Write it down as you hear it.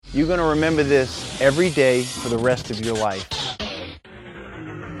You're going to remember this every day for the rest of your life.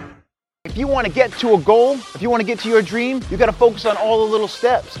 If you want to get to a goal, if you want to get to your dream, you got to focus on all the little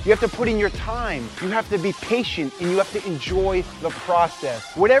steps. You have to put in your time. You have to be patient and you have to enjoy the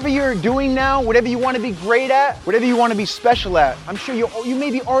process. Whatever you're doing now, whatever you want to be great at, whatever you want to be special at, I'm sure you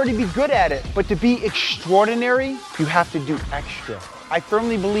maybe already be good at it, but to be extraordinary, you have to do extra. I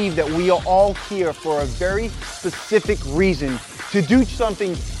firmly believe that we are all here for a very specific reason, to do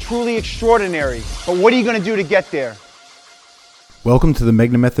something truly extraordinary. But what are you going to do to get there? Welcome to the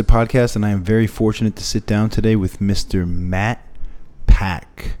Magna Method Podcast, and I am very fortunate to sit down today with Mr. Matt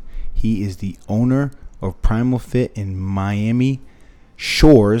Pack. He is the owner of Primal Fit in Miami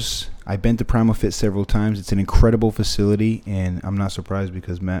Shores. I've been to Primal Fit several times. It's an incredible facility, and I'm not surprised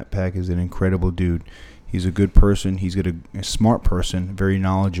because Matt Pack is an incredible dude. He's a good person. He's a smart person, very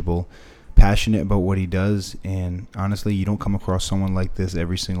knowledgeable, passionate about what he does, and honestly, you don't come across someone like this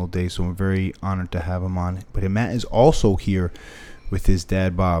every single day, so I'm very honored to have him on. But Matt is also here with his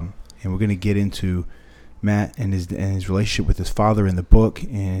dad, Bob, and we're going to get into Matt and his relationship with his father in the book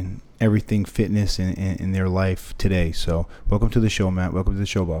and everything fitness in their life today. So welcome to the show, Matt. Welcome to the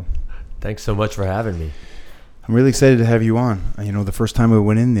show, Bob. Thanks so much for having me. I'm really excited to have you on. You know, the first time I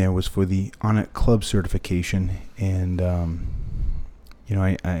went in there was for the Onnit Club certification, and you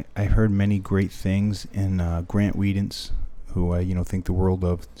know, I heard many great things, and Grant Wiedens, who I think the world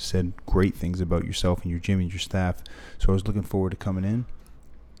of, said great things about yourself and your gym and your staff. So I was looking forward to coming in,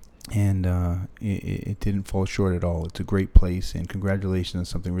 and it didn't fall short at all. It's a great place, and congratulations on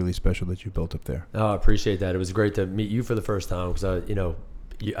something really special that you built up there. Oh, I appreciate that. It was great to meet you for the first time because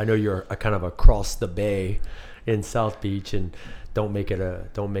I know you're kind of across the bay in South Beach, and don't make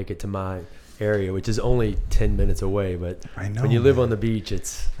it to my area, which is only 10 minutes away, but I know, when you live on the beach,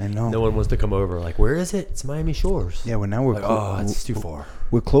 no one wants to come over. Like, where is it? It's Miami Shores. Yeah, well, now we're like, it's too far.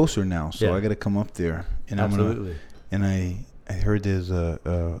 We're closer now, so yeah. I got to come up there. And absolutely. I heard there's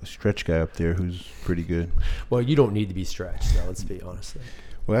a stretch guy up there who's pretty good. Well, you don't need to be stretched, though, let's be honest.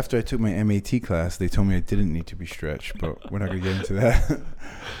 Well, after I took my MAT class, they told me I didn't need to be stretched, but we're not going to get into that.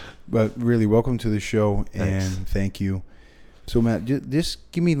 But really, welcome to the show, and thank you. So, Matt,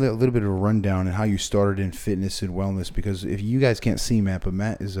 just give me a little bit of a rundown on how you started in fitness and wellness, because if you guys can't see Matt, but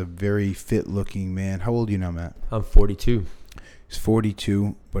Matt is a very fit-looking man. How old are you now, Matt? I'm 42. He's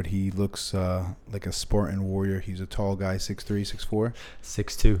 42, but he looks like a Spartan warrior. He's a tall guy, 6'3", 6'4"?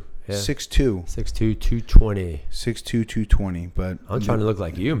 6'2". Yeah. 6'2". 6'2", 220. 6'2", 220. But I'm trying to look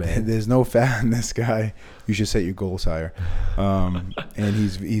like you, man. There's no fat in this guy. You should set your goals higher. And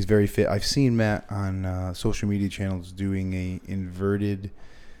he's very fit. I've seen Matt on social media channels doing a inverted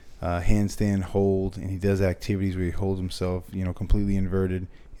handstand hold, and he does activities where he holds himself, completely inverted.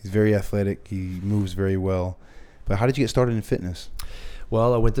 He's very athletic. He moves very well. But how did you get started in fitness?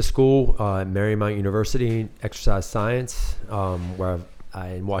 Well, I went to school at Marymount University, exercise science, where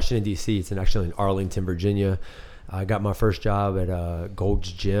in Washington, D.C. It's actually in Arlington, Virginia. I got my first job at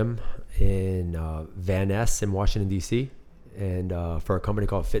Gold's Gym in Van Ness in Washington, D.C., and for a company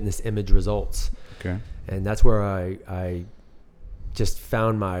called Fitness Image Results. Okay. And that's where I just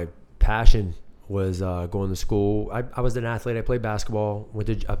found my passion was going to school. I was an athlete. I played basketball.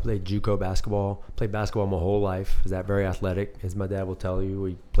 I played JUCO basketball. Played basketball my whole life. Was that very athletic, as my dad will tell you.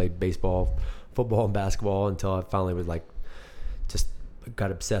 We played baseball, football, and basketball until I finally was just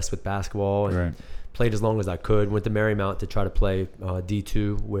got obsessed with basketball and played as long as I could. Went to Marymount to try to play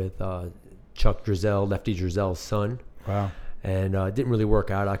D2 with Chuck Drizel, Lefty Drizel's son. Wow. And it didn't really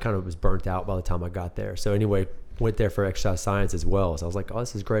work out. I kind of was burnt out by the time I got there. So anyway, went there for exercise science as well. So I was like, oh,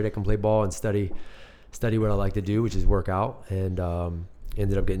 this is great. I can play ball and study what I like to do, which is work out. And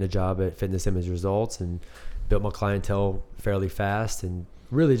ended up getting a job at Fitness Image Results and built my clientele fairly fast, and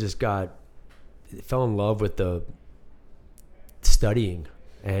really just fell in love with the studying.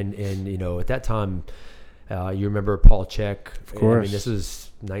 And at that time, you remember Paul Chek. Of course. I mean, this was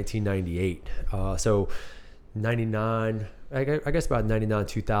 1998. So 99, I guess about 99,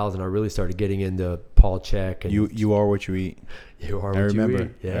 2000, I really started getting into Paul Chek. And you are what you eat. You are what you eat.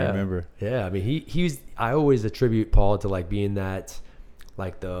 Yeah. I remember. Yeah. I mean, I always attribute Paul to being that,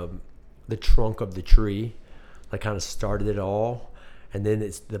 the trunk of the tree, kind of started it all. And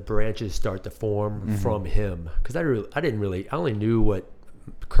then the branches start to form from him. Because I only knew what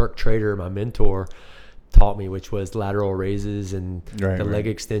Kirk Trader, my mentor, taught me, which was lateral raises and leg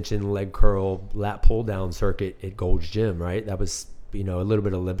extension, leg curl, lat pull down circuit at Gold's Gym, right? That was, a little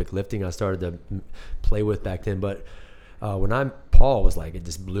bit of Olympic lifting I started to play with back then. But Paul was it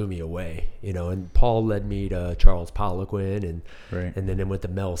just blew me away, and Paul led me to Charles Poliquin and then it went to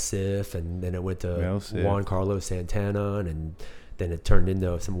Mel Siff, and then it went to Juan Carlos Santana, and then it turned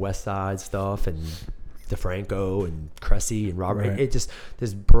into some West Side stuff and DeFranco and Cressy and Robert. Right. It just,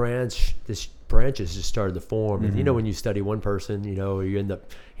 this branches just started to form. And, you know, when you study one person, you know, you end up,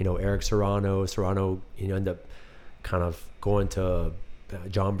 you know, Eric Serrano, you know, end up kind of going to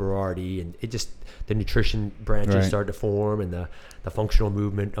John Berardi, and it just, the nutrition branches started to form, and the functional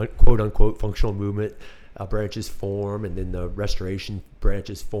movement, quote unquote functional movement branches form, and then the restoration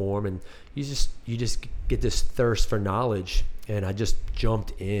branches form, and you just get this thirst for knowledge. And I just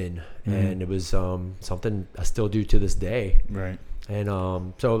jumped in, and it was something I still do to this day. Right. And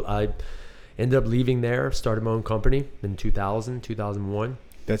so I ended up leaving there, started my own company in 2001.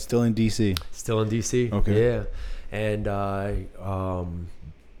 That's still in DC. Still in DC. Okay. Yeah. And I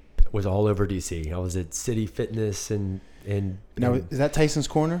was all over DC. I was at City Fitness and Now, is that Tyson's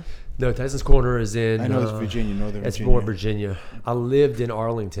Corner? no, Tyson's Corner is in. I know it's Virginia, Northern Virginia. It's more Virginia. I lived in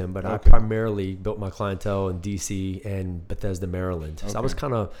Arlington, but I Okay. primarily built my clientele in DC and Bethesda, Maryland. So I was Okay.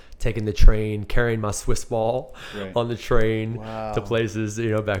 kind of taking the train, carrying my Swiss ball Right. on the train Wow. to places.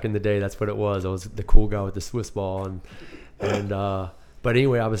 You know, back in the day, that's what it was. I was the cool guy with the Swiss ball, but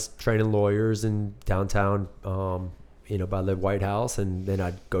anyway, I was training lawyers in downtown. You know, by the White House, and then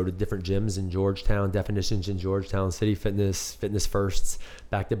I'd go to different gyms in Georgetown, Definitions in Georgetown, City Fitness, Fitness Firsts,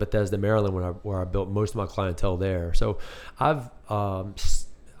 back to Bethesda, Maryland, where I built most of my clientele there. So I've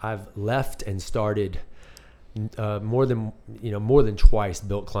left and started more than twice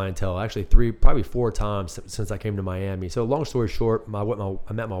built clientele. Actually, probably 4 times since I came to Miami. So long story short,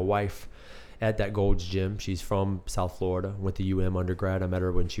 I met my wife at that Gold's Gym. She's from South Florida, went to UM undergrad. I met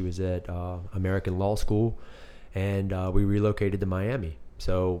her when she was at American Law School. And we relocated to Miami.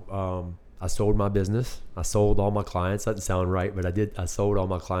 So I sold my business. I sold all my clients. That doesn't sound right, but I did. I sold all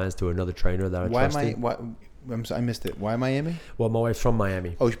my clients to another trainer that I trusted. I'm sorry, I missed it. Why Miami? Well, my wife's from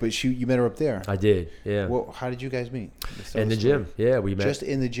Miami. Oh, but you met her up there. I did, yeah. Well, how did you guys meet? In the gym. Yeah, we met. Just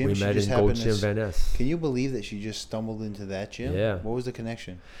in the gym? We She met just in happened Gold's to Gym Van Ness. Can you believe that she just stumbled into that gym? Yeah. What was the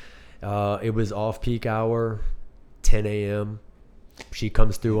connection? It was off-peak hour, 10 a.m. She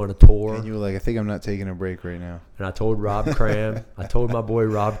comes through on a tour. And you were like, I think I'm not taking a break right now. And I told Rob Cram, I told my boy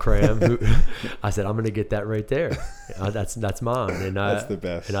Rob Cram, I said, I'm going to get that right there. That's mine. And That's the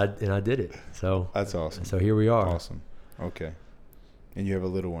best. And I did it. So That's awesome. So here we are. Awesome. Okay. And you have a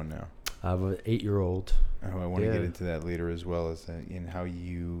little one now. I have an 8-year-old. Oh, I want to Yeah. get into that later as well, as in how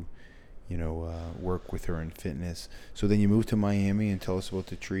you work with her in fitness. So then you moved to Miami, and tell us about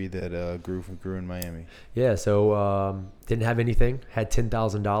the tree that grew in Miami. Yeah, so didn't have anything. Had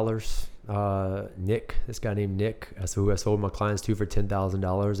 $10,000. Nick, this guy named Nick, that's who I sold my clients to for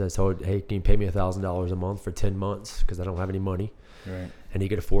 $10,000. I told, hey, can you pay me $1,000 a month for 10 months because I don't have any money. Right. And he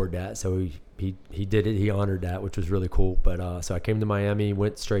could afford that, so he did it. He honored that, which was really cool. But so I came to Miami,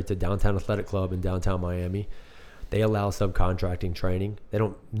 went straight to Downtown Athletic Club in downtown Miami. They allow subcontracting training. They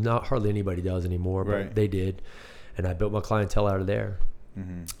don't, not hardly anybody does anymore, but Right. they did. And I built my clientele out of there.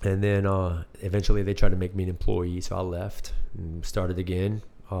 Mm-hmm. And then eventually they tried to make me an employee, so I left and started again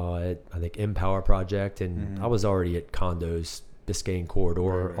at, I think, Empower Project. And Mm-hmm. I was already at condos, Biscayne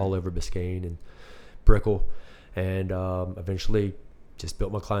Corridor, Right. all over Biscayne and Brickell. And eventually just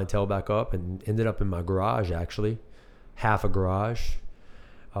built my clientele back up and ended up in my garage, actually, half a garage.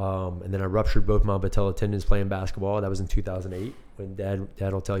 And then I ruptured both my patella tendons playing basketball. That was in 2008. When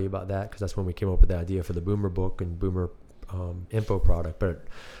Dad will tell you about that, because that's when we came up with the idea for the Boomer book and Boomer info product. But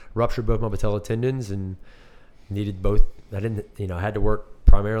ruptured both my patella tendons and needed both. I had to work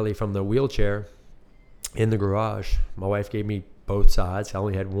primarily from the wheelchair in the garage. My wife gave me both sides. I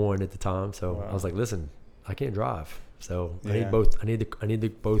only had one at the time, so Wow. I was like, "Listen, I can't drive, so I Yeah. need both. I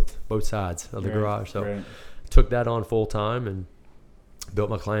need both sides of the Right, garage." So right. took that on full time and built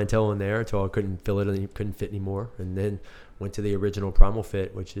my clientele in there until I couldn't fit anymore, and then went to the original Primal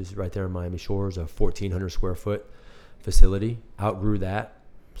Fit, which is right there in Miami Shores, a 1,400 square foot facility. Outgrew that,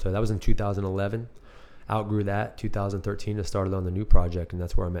 so that was in 2011. Outgrew that 2013. I started on the new project, and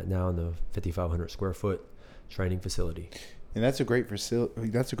that's where I'm at now in the 5,500 square foot training facility. And that's a great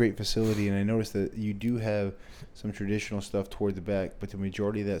facility. And I noticed that you do have some traditional stuff toward the back, but the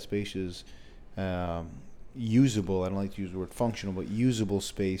majority of that space is usable. I don't like to use the word functional, but usable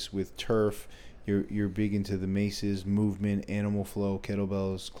space with turf. You're big into the maces, movement, animal flow,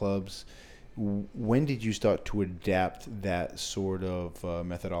 kettlebells, clubs. When did you start to adapt that sort of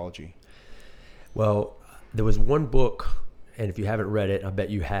methodology? Well, there was one book, and if you haven't read it, I bet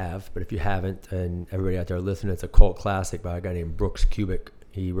you have, but if you haven't, and everybody out there listening, it's a cult classic by a guy named Brooks Kubik.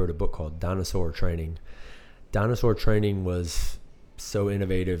 He wrote a book called Dinosaur Training. Dinosaur Training was so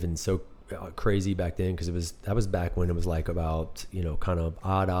innovative and so crazy back then because that was back when it was like about, kind of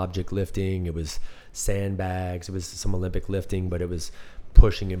odd object lifting. It was sandbags. It was some Olympic lifting, but it was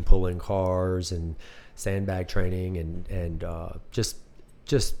pushing and pulling cars and sandbag training and just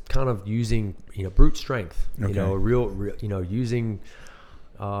kind of using, brute strength, Okay. real, using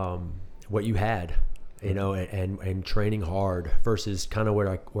what you had, and training hard versus kind of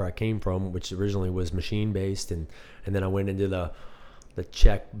where I came from, which originally was machine based. And then I went into the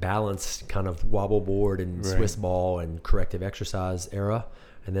check balance kind of wobble board and Right. Swiss ball and corrective exercise era.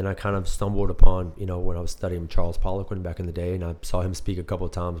 And then I kind of stumbled upon, when I was studying Charles Poliquin back in the day, and I saw him speak a couple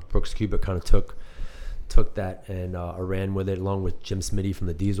of times. Brooks Kubik kind of took that and I ran with it along with Jim Smitty from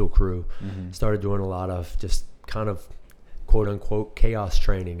the Diesel crew. Mm-hmm. Started doing a lot of just kind of quote unquote chaos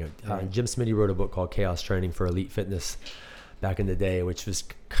training. Right. Jim Smitty wrote a book called Chaos Training for Elite Fitness back in the day, which was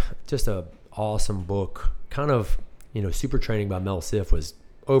just a awesome book. Kind of, Super Training by Mel Siff was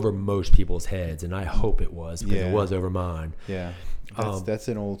over most people's heads, and I hope it was because Yeah. it was over mine. Yeah, that's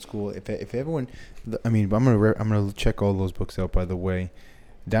an old school. If everyone, I mean, I'm gonna check all those books out. By the way,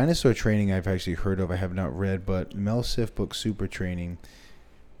 Dinosaur Training I've actually heard of. I have not read, but Mel Siff book Super Training,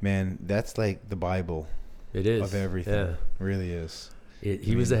 man, that's like the Bible It is of everything. Yeah. It really is.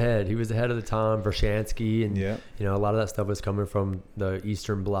 He was ahead. He was ahead of the time. Vershansky and Yeah. a lot of that stuff was coming from the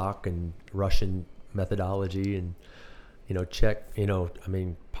Eastern Bloc and Russian methodology and Czech.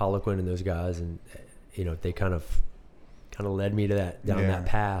 Poliquin and those guys, and they kind of led me to down that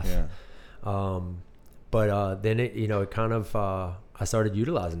path. Yeah. But then it kind of I started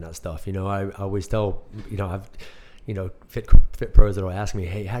utilizing that stuff. I always tell I've fit pros that'll ask me,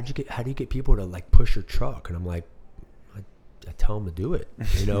 hey, how do you get people to like push your truck? And I'm like, I tell them to do it.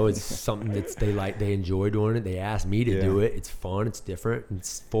 It's something that they enjoy doing it. They ask me to do it. It's fun. It's different.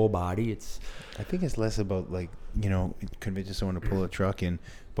 It's full body. I think it's less about like, convincing someone to pull a truck in.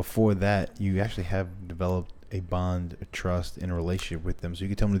 Before that, you actually have developed a bond, a trust, and a relationship with them. So you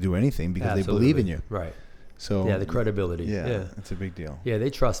can tell them to do anything because they believe in you. Right. So yeah, the credibility. Yeah, it's a big deal. Yeah, they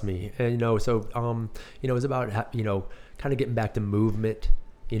trust me. And, so, it's about, kind of getting back to movement,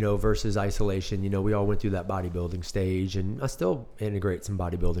 versus isolation. We all went through that bodybuilding stage, and I still integrate some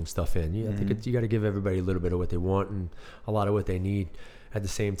bodybuilding stuff in. I think you got to give everybody a little bit of what they want and a lot of what they need at the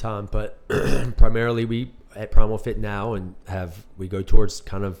same time. But primarily we at Primal Fit now we go towards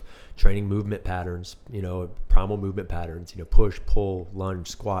kind of training movement patterns, primal movement patterns, push, pull, lunge,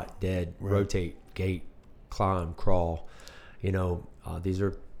 squat, dead, rotate, gait, climb, crawl. These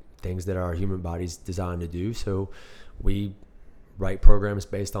are things that our human body's designed to do. So we write programs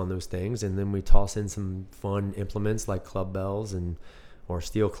based on those things, and then we toss in some fun implements like club bells or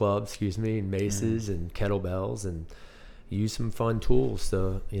steel clubs, and maces and kettlebells, and use some fun tools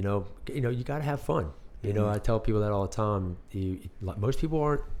to, you got to have fun. I tell people that all the time. Most people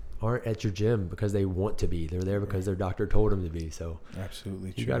aren't at your gym because they want to be. They're there because their doctor told them to be. So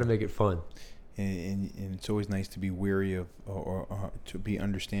Absolutely true. You got to make it fun. And it's always nice to be wary of or to be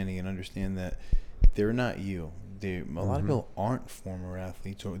understanding and understand that they're not you. A lot of people aren't former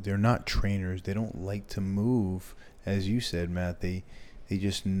athletes, or they're not trainers. They don't like to move, as you said, Matt. They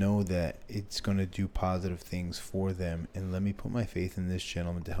just know that it's going to do positive things for them, and let me put my faith in this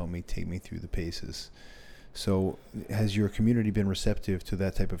gentleman to help me take me through the paces. So has your community been receptive to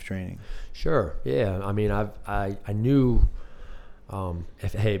that type of training? Sure. Yeah. I knew,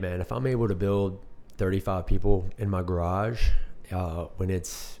 if I'm able to build 35 people in my garage, when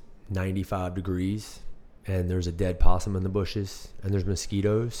it's 95 degrees and there's a dead possum in the bushes and there's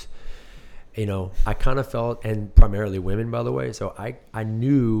mosquitoes, I kind of felt, and primarily women, by the way. So I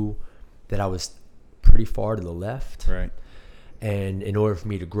knew that I was pretty far to the left. Right. And in order for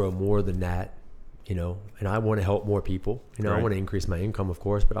me to grow more than that, and I want to help more people, I want to increase my income, of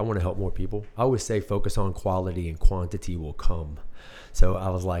course, but I want to help more people. I always say focus on quality and quantity will come. So I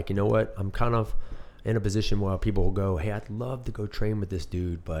was like, you know what? I'm kind of in a position where people will go, hey, I'd love to go train with this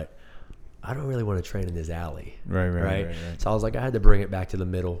dude, but I don't really want to train in this alley. Right. So I was like, I had to bring it back to the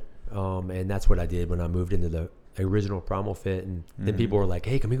middle. And that's what I did when I moved into the original Primal Fit. And then people were like,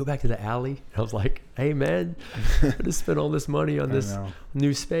 hey, can we go back to the alley? And I was like, hey, man, I just spent all this money on this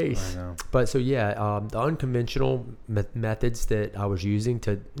new space. I know. But so, the unconventional methods that I was using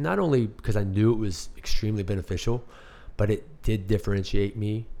to not only because I knew it was extremely beneficial, but it did differentiate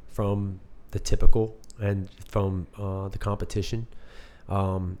me from the typical and from the competition.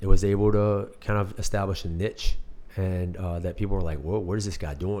 It was able to kind of establish a niche, and that people were like, whoa, what is this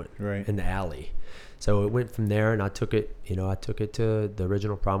guy doing in the alley? So it went from there, and I took it to the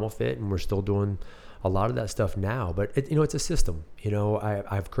original Primal Fit, and we're still doing a lot of that stuff now. But it's a system.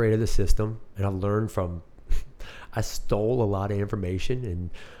 I've created a system, and I've learned from. I stole a lot of information and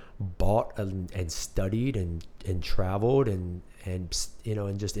bought and studied and traveled and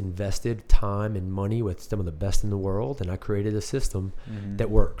just invested time and money with some of the best in the world, and I created a system that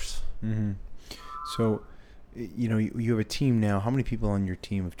works. Mm-hmm. So, you have a team now. How many people on your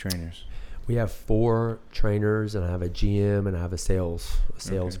team of trainers? We have 4 trainers, and I have a GM, and I have a sales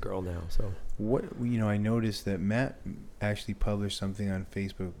girl now. So I noticed that Matt actually published something on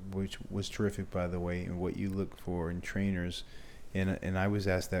Facebook, which was terrific, by the way, and what you look for in trainers. And I was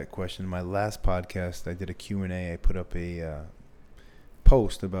asked that question in my last podcast. I did a Q&A. I put up a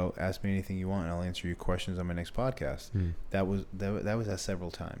post about ask me anything you want, and I'll answer your questions on my next podcast. That was asked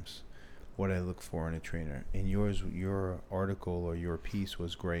several times, what I look for in a trainer. And your article or your piece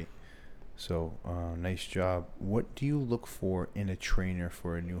was great. So nice job. What do you look for in a trainer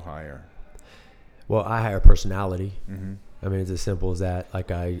for a new hire? Well, I hire personality. Mm-hmm. I mean, it's as simple as that. Like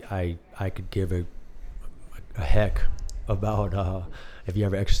I could give a heck about if you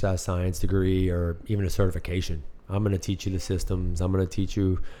have an exercise science degree or even a certification. I'm going to teach you the systems. I'm going to teach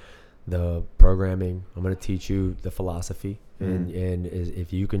you the programming. I'm going to teach you the philosophy. And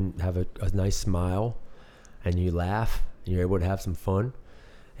if you can have a nice smile and you laugh and you're able to have some fun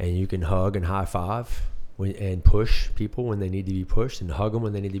and you can hug and high five and push people when they need to be pushed and hug them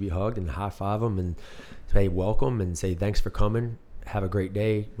when they need to be hugged and high five them and say welcome and say thanks for coming. Have a great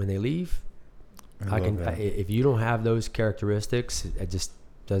day when they leave. If you don't have those characteristics, it just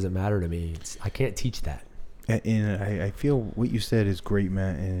doesn't matter to me. I can't teach that. And I feel what you said is great,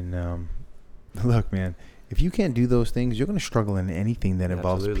 Matt. And look, man, if you can't do those things, you're going to struggle in anything that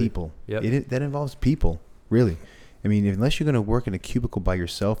involves people. Yep. That involves people, really. I mean, unless you're going to work in a cubicle by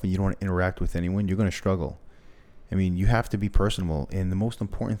yourself and you don't want to interact with anyone, you're going to struggle. I mean, you have to be personable. And the most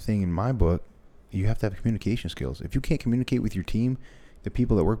important thing in my book, you have to have communication skills. If you can't communicate with your team, the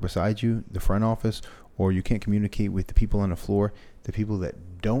people that work beside you, the front office, or you can't communicate with the people on the floor, the people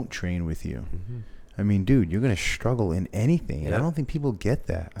that don't train with you. Mm-hmm. I mean, dude, you're going to struggle in anything. And I don't think people get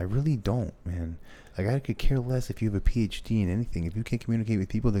that. I really don't, man. Like, I could care less if you have a PhD in anything. If you can't communicate with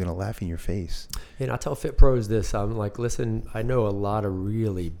people, they're going to laugh in your face. And I tell Fit Pros this. I'm like, listen, I know a lot of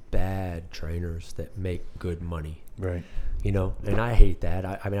really bad trainers that make good money. Right. And I hate that.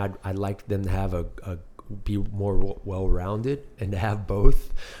 I mean, I'd like them to have be more well-rounded and to have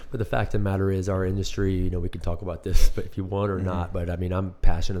both. But the fact of the matter is our industry, we can talk about this, but if you want or not, but I mean, I'm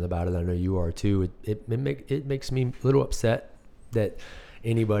passionate about it. I know you are too. It makes me a little upset that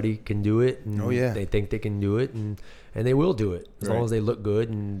anybody can do it and they think they can do it and they will do it as long as they look good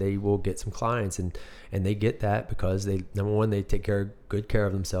and they will get some clients and they get that because number one, they take good care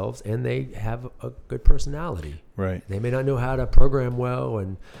of themselves and they have a good personality. Right. They may not know how to program well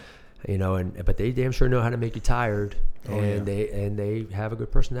but they damn sure know how to make you tired, they have a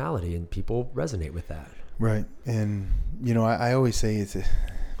good personality, and people resonate with that. Right, and I always say it's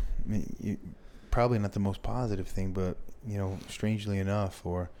probably not the most positive thing, but strangely enough,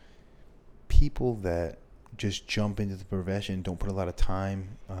 or people that just jump into the profession don't put a lot of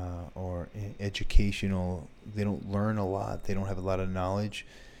time or educational. They don't learn a lot. They don't have a lot of knowledge.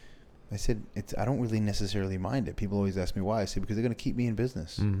 I said I don't really necessarily mind it. People always ask me why. I say because they're going to keep me in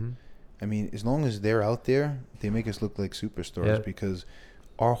business. Mm-hmm. I mean, as long as they're out there, they make us look like superstars because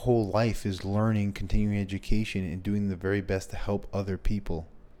our whole life is learning, continuing education, and doing the very best to help other people,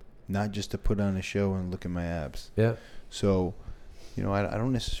 not just to put on a show and look at my abs. Yeah. So, I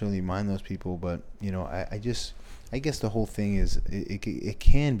don't necessarily mind those people, but, I guess the whole thing is it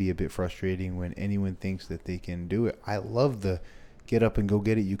can be a bit frustrating when anyone thinks that they can do it. I love the get up and go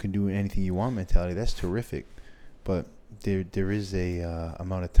get it. You can do anything you want mentality. That's terrific. But there is a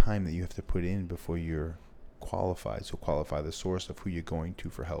amount of time that you have to put in before you're qualified. So qualify the source of who you're going to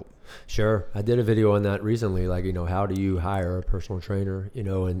for help. Sure. I did a video on that recently. Like, how do you hire a personal trainer,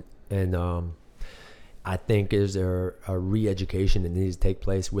 and I think is there a re-education that needs to take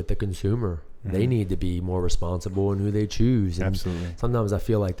place with the consumer. Mm-hmm. They need to be more responsible in who they choose. And absolutely. Sometimes I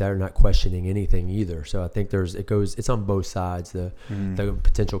feel like they're not questioning anything either. So I think it's on both sides. The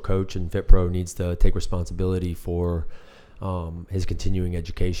potential coach and Fit Pro needs to take responsibility for his continuing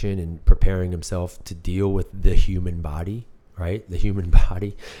education and preparing himself to deal with the human body, right? The human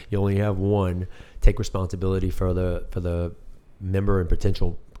body. You only have one. Take responsibility for the member and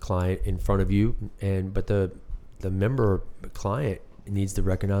potential client in front of you, but the member client needs to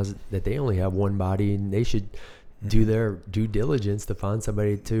recognize that they only have one body and they should do their due diligence to find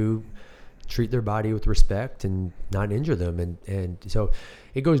somebody to treat their body with respect and not injure them, and so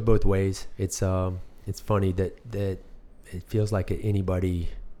it goes both ways. It's funny that it feels like anybody.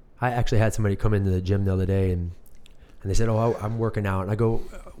 I actually had somebody come into the gym the other day and they said, I'm working out, and I go,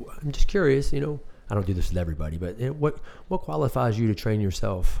 I'm just curious, I don't do this with everybody, but what qualifies you to train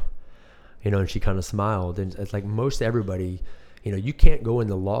yourself? And she kind of smiled. And it's like most everybody, you can't go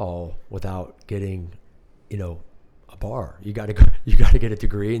into law without getting, a bar. You got to get a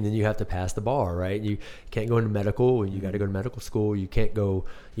degree, and then you have to pass the bar, right? You can't go into medical, and you got to go to medical school. You can't go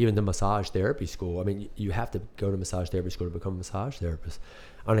even to massage therapy school. I mean, you have to go to massage therapy school to become a massage therapist,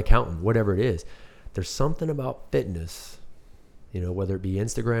 an accountant, whatever it is. There's something about fitness, whether it be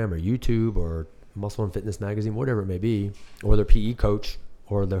Instagram or YouTube or Muscle and Fitness Magazine, whatever it may be, or their PE coach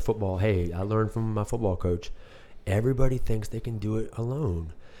or their football. Hey, I learned from my football coach. Everybody thinks they can do it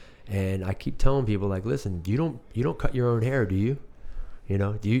alone. And I keep telling people, like, listen, you don't cut your own hair, do you?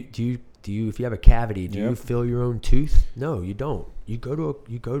 Do you if you have a cavity, do you fill your own tooth? No, you don't. You go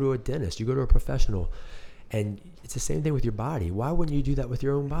to a dentist, you go to a professional, and it's the same thing with your body. Why wouldn't you do that with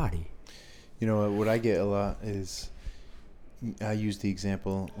your own body? What I get a lot is, I use the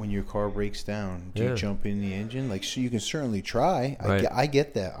example, when your car breaks down, do you jump in the engine? Like, so you can certainly try. Right. I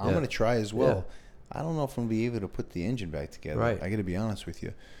get that. I'm going to try as well. Yeah. I don't know if I'm going to be able to put the engine back together. Right. I got to be honest with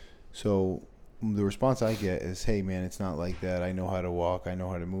you. So the response I get is, hey, man, it's not like that. I know how to walk. I know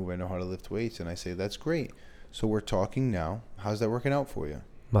how to move. I know how to lift weights. And I say, that's great. So we're talking now. How's that working out for you?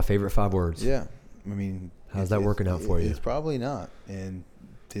 My favorite 5 words. Yeah. I mean, how's that working out for you? It's probably not. And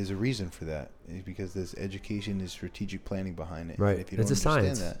there's a reason for that. It's because there's education, there's strategic planning behind it. Right. And if you don't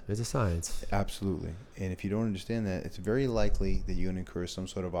understand that, it's a science. Absolutely. And if you don't understand that, it's very likely that you're going to incur some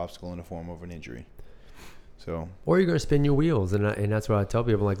sort of obstacle in the form of an injury. So, or you're going to spin your wheels, and that's what I tell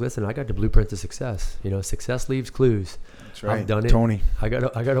people. I'm like, listen, I got the blueprint to success. Success leaves clues. That's right. I've done it. Tony. I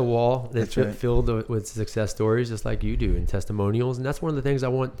got a wall that's right. filled with success stories, just like you do, and testimonials. And that's one of the things I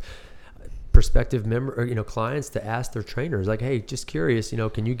want prospective clients to ask their trainers. Like, hey, just curious,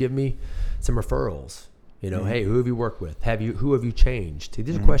 can you give me some referrals? Hey, who have you worked with? Who have you changed?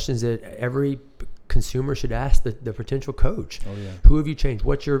 These are questions that every consumer should ask the potential coach. Oh, yeah. Who have you changed?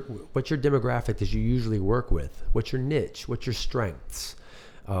 What's your demographic that you usually work with? What's your niche? What's your strengths?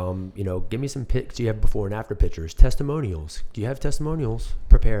 Give me some pics. Do you have before and after pictures? Testimonials. Do you have testimonials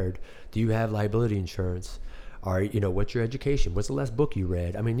prepared? Do you have liability insurance? What's your education? What's the last book you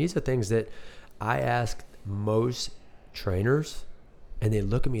read? I mean, these are things that I ask most trainers, and they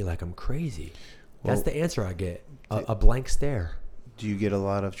look at me like I'm crazy. That's the answer I get. A blank stare. Do you get a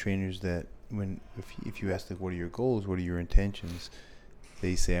lot of trainers that if you ask them, what are your goals, what are your intentions,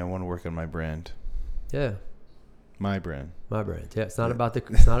 they say, I want to work on my brand. Yeah. My brand. Yeah, it's not about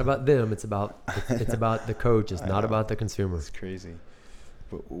it's not about them. It's about the coach. It's not about the consumer. It's crazy.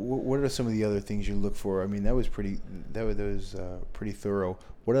 But what are some of the other things you look for? I mean, that was pretty pretty thorough.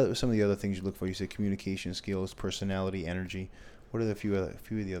 What are some of the other things you look for? You said communication skills, personality, energy. What are the few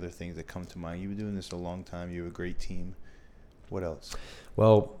of the other things that come to mind? You've been doing this a long time. You have a great team. What else?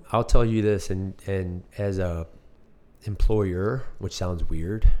 Well, I'll tell you this, and as a employer, which sounds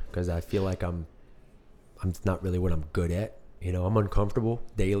weird because I feel like I'm not really what I'm good at. I'm uncomfortable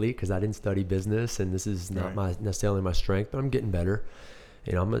daily because I didn't study business, and this is not necessarily my strength, but I'm getting better.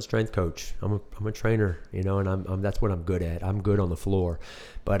 I'm a strength coach. I'm a trainer. And I'm that's what I'm good at. I'm good on the floor.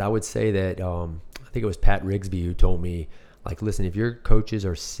 But I would say that I think it was Pat Rigsby who told me, like, listen, if your coaches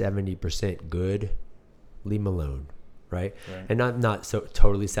are 70% good, leave them alone. Right. And I'm not so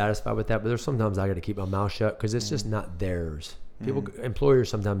totally satisfied with that, but there's sometimes I got to keep my mouth shut because it's just not theirs. Employers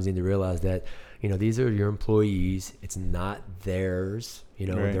sometimes need to realize that, these are your employees. It's not theirs.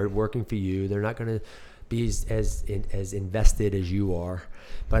 They're working for you. They're not going to be as invested as you are.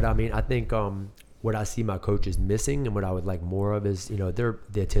 But I mean, I think what I see my coaches missing and what I would like more of is, the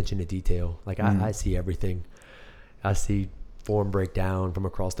attention to detail. Like I see everything. I see form breakdown from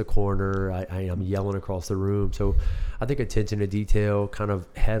across the corner. I'm yelling across the room. So I think attention to detail, kind of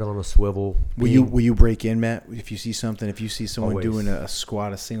head on a swivel. Will you break in, Matt, if you see something? If you see someone Always. doing a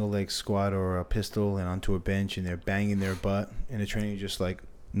squat, a single leg squat or a pistol and onto a bench and they're banging their butt and the trainer just like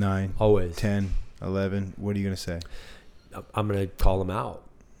 9, Always. 10, 11, what are you going to say? I'm going to call them out.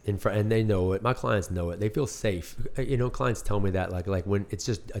 And they know it. My clients know it. They feel safe. Clients tell me that like when it's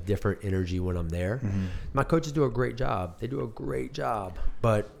just a different energy when I'm there. Mm-hmm. My coaches do a great job. They do a great job.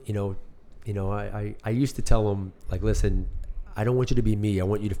 But, I used to tell them, like, listen, I don't want you to be me. I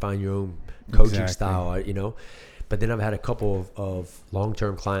want you to find your own coaching style, But then I've had a couple of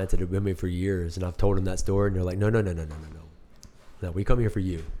long-term clients that have been with me for years, and I've told them that story, and they're like, no. No, we come here for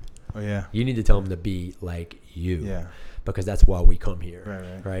you. Oh, yeah. You need to tell them to be like you. Yeah. Because that's why we come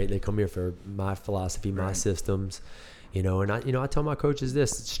here, right? They come here for my philosophy, my systems, and I tell my coaches this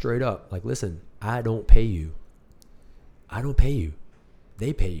straight up, like, listen, I don't pay you.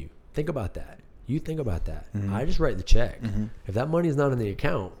 They pay you. Think about that. You think about that. Mm-hmm. I just write the check. Mm-hmm. If that money is not in the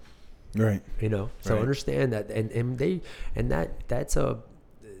account, right? So understand that,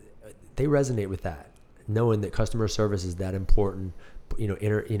 they resonate with that, knowing that customer service is that important,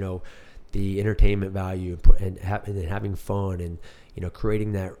 the entertainment value and having fun and,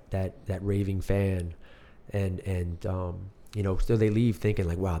 creating that raving fan and so they leave thinking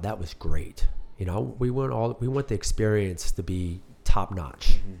like, wow, that was great. We want the experience to be top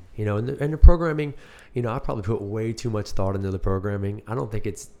notch, and the programming, I probably put way too much thought into the programming.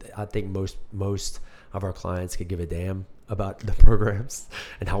 I think most of our clients could give a damn about the programs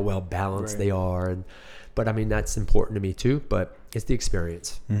and how well balanced they are. But I mean, that's important to me too, but it's the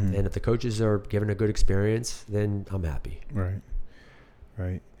experience. And if the coaches are giving a good experience, then I'm happy.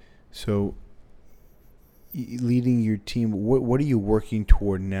 Right. So leading your team, what are you working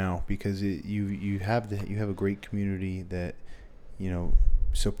toward now? Because you have a great community that,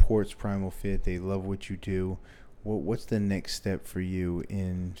 supports Primal Fit. They love what you do. What's the next step for you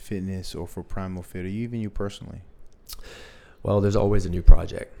in fitness or for Primal Fit, or even you personally? Well, there's always a new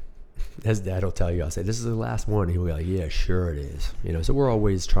project. As Dad will tell you, I'll say, this is the last one. He'll be like, yeah, sure it is. So we're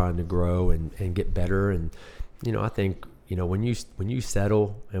always trying to grow and get better. And, I think, when you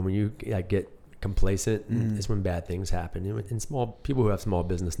settle and when you get complacent, it's when bad things happen. And people who have small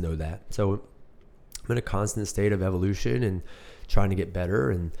business know that. So I'm in a constant state of evolution and trying to get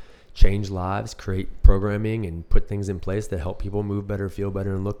better and change lives, create programming and put things in place that help people move better, feel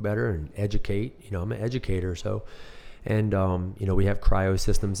better, and look better, and educate. I'm an educator. So, and, we have cryo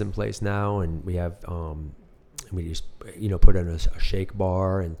systems in place now, and we have, we just, put in a shake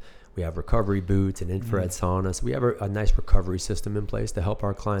bar, and we have recovery boots and infrared sauna. So we have a nice recovery system in place to help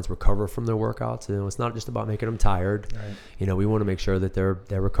our clients recover from their workouts. And it's not just about making them tired. Right. We want to make sure that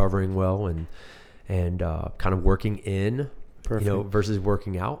they're recovering well and kind of working in, versus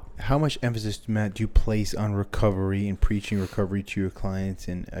working out. How much emphasis, Matt, do you place on recovery and preaching recovery to your clients?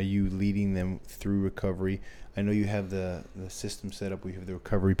 And are you leading them through recovery? I know you have the system set up. We have the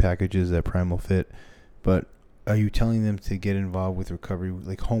recovery packages at Primal Fit, but are you telling them to get involved with recovery,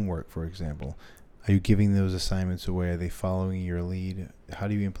 like homework, for example? Are you giving those assignments away? Are they following your lead? How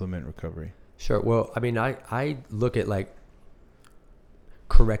do you implement recovery? Sure. Well, I mean, I look at like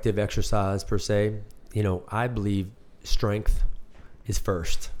corrective exercise per se. I believe strength is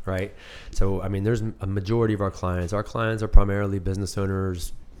first, right? So, I mean, there's a majority of our clients. Our clients are primarily business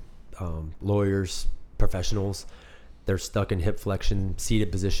owners, lawyers, professionals. They're stuck in hip flexion,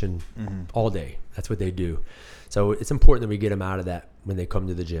 seated position all day. That's what they do. So it's important that we get them out of that when they come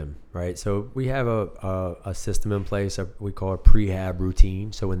to the gym, right? So we have a system in place. We call it prehab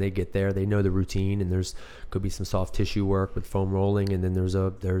routine. So when they get there, they know the routine, and could be some soft tissue work with foam rolling, and then there's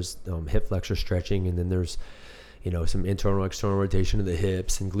hip flexor stretching, and then there's some internal, external rotation of the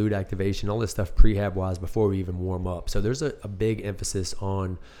hips and glute activation, all this stuff prehab wise before we even warm up. So there's a big emphasis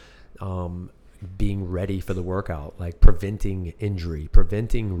on being ready for the workout, like preventing injury,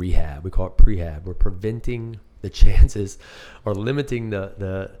 preventing rehab. We call it prehab. We're preventing the chances or limiting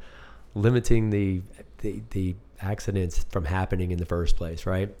the accidents from happening in the first place,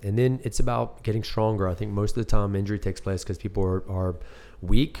 right? And then it's about getting stronger. I think most of the time injury takes place because people are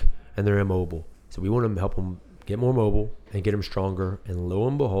weak and they're immobile. So we want to help them get more mobile and get them stronger. And lo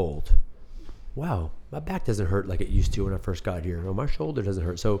and behold, wow, my back doesn't hurt like it used to when I first got here. Or my shoulder doesn't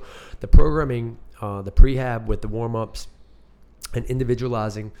hurt. So the programming, the prehab with the warm-ups and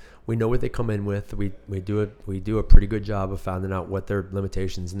individualizing, we know what they come in with. We do a pretty good job of finding out what their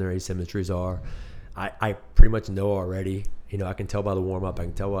limitations and their asymmetries are. I pretty much know already. I can tell by the warm-up. I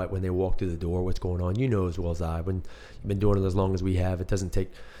can tell when they walk through the door what's going on. As well as I. When you've been doing it as long as we have, it doesn't take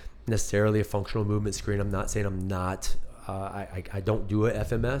necessarily a functional movement screen. I'm not saying I'm not. I don't do a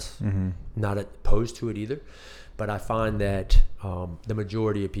FMS, not opposed to it either, but I find that the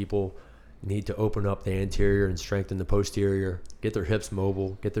majority of people need to open up the anterior and strengthen the posterior, get their hips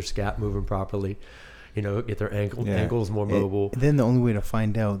mobile, get their scap moving properly, get their ankles more mobile. And then the only way to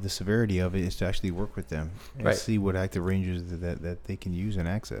find out the severity of it is to actually work with them and see what active ranges that they can use and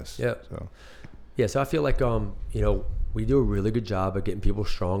access. Yeah. So I feel like we do a really good job of getting people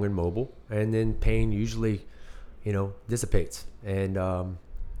strong and mobile, and then pain usually dissipates. And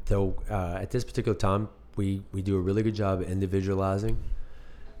at this particular time, we do a really good job of individualizing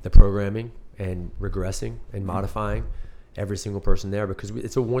the programming and regressing and modifying every single person there, because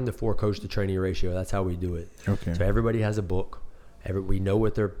it's a 1-to-4 coach to trainee ratio. That's how we do it. Okay. So everybody has a book. We know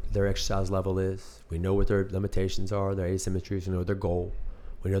what their exercise level is. We know what their limitations are, their asymmetries. We know their goal.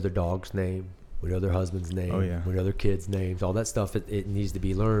 We know their dog's name. We know their husband's name. We know their kids' names. All that stuff, it needs to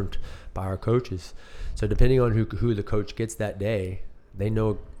be learned by our coaches. So depending on who the coach gets that day, they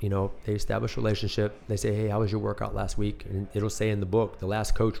know, they establish a relationship. They say, hey, how was your workout last week? And it'll say in the book, the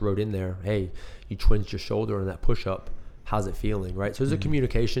last coach wrote in there, hey, you twinged your shoulder on that push-up. how's it feeling, right? So there's a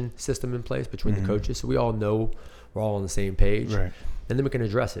communication system in place between the coaches, so we all know we're all on the same page, Right. and then we can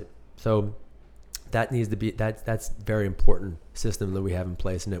address it. So that needs to be that's very important system that we have in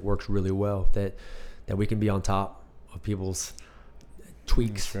place, and it works really well. That we can be on top of people's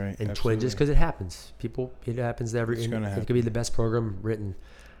tweaks That's right. and Absolutely. twinges, because it happens. It happens It's gonna it happen. could be the best program written.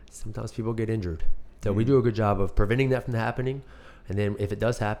 Sometimes people get injured, so we do a good job of preventing that from happening. And then if it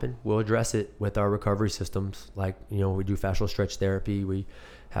does happen, we'll address it with our recovery systems. Like, we do fascial stretch therapy. We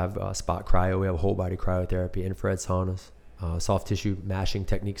have spot cryo. We have whole body cryotherapy, infrared saunas, soft tissue mashing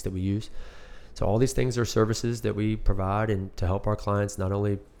techniques that we use. So all these things are services that we provide and to help our clients not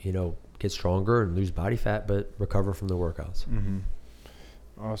only, get stronger and lose body fat, but recover from the workouts.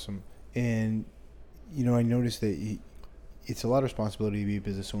 Awesome. And, I noticed that it's a lot of responsibility to be a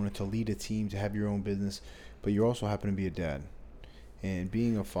business owner, to lead a team, to have your own business, but you also happen to be a dad. And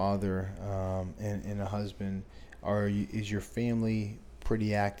being a father and a husband, is your family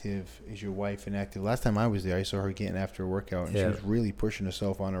pretty active? Is your wife inactive? Last time I was there, I saw her getting after a workout, and she was really pushing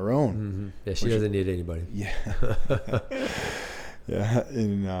herself on her own. Yeah, she doesn't need anybody. Yeah. Yeah,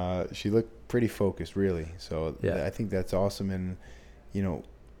 and she looked pretty focused, really. So I think that's awesome. And,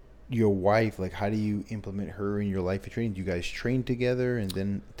 your wife, like, how do you implement her in your life of training? Do you guys train together? And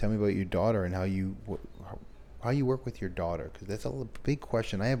then tell me about your daughter and how you work with your daughter, because that's a big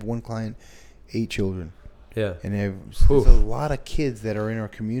question. I have one client, 8 children. Yeah. And there's a lot of kids that are in our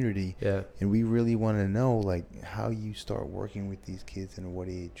community. Yeah. And we really want to know, like, how you start working with these kids and at what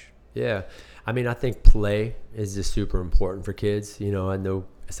age. Yeah. I mean, I think play is just super important for kids. I know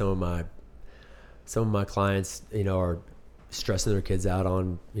some of my clients, are stressing their kids out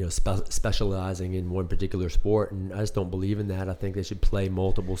on, specializing in one particular sport. And I just don't believe in that. I think they should play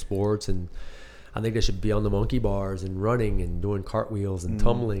multiple sports, and I think they should be on the monkey bars and running and doing cartwheels and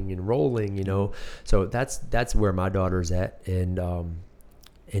tumbling and rolling, So that's where my daughter's at.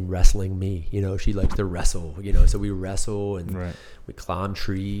 And wrestling me, she likes to wrestle, so we wrestle and we climb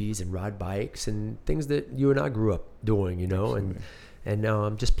trees and ride bikes and things that you and I grew up doing,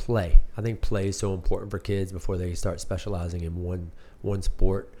 and just play. I think play is so important for kids before they start specializing in one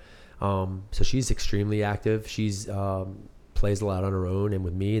sport. So she's extremely active. She's plays a lot on her own and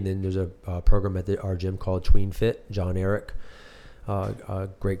with me. And then there's a program at our gym called Tween Fit. John Eric, a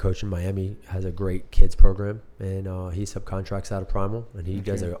great coach in Miami, has a great kids program, and he subcontracts out of Primal, and he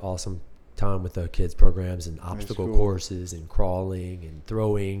does an awesome time with the kids programs and obstacle courses and crawling and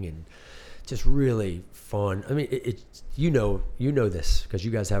throwing and just really fun. I mean, you know this because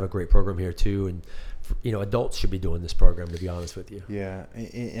you guys have a great program here too, and adults should be doing this program, to be honest with you. Yeah,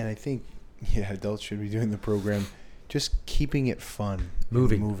 and I think adults should be doing the program. Just keeping it fun.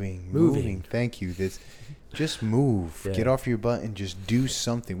 Moving. Thank you. Just move. Yeah. Get off your butt and just do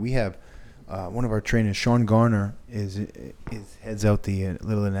something. We have one of our trainers, Sean Garner, heads out the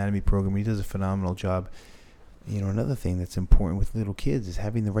Little Anatomy program. He does a phenomenal job. Another thing that's important with little kids is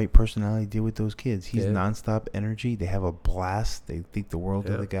having the right personality to deal with those kids. He's nonstop energy. They have a blast. They think the world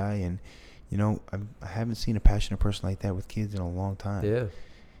of the guy. And, I haven't seen a passionate person like that with kids in a long time. Yeah.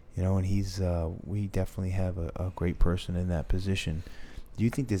 And we definitely have a great person in that position. Do you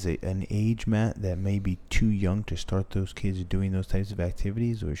think there's an age, Matt, that may be too young to start those kids doing those types of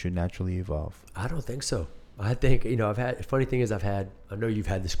activities, or it should naturally evolve? I don't think so. I think, funny thing is I know you've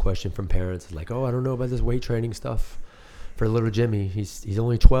had this question from parents, like, oh, I don't know about this weight training stuff for little Jimmy. He's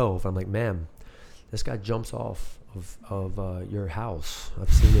only 12. I'm like, ma'am, this guy jumps off of your house.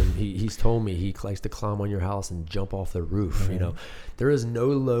 I've seen him. He's told me he likes to climb on your house and jump off the roof. Mm-hmm. There is no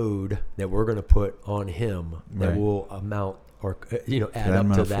load that we're going to put on him that will amount or add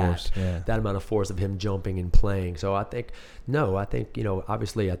up to that. That amount of force of him jumping and playing. So I think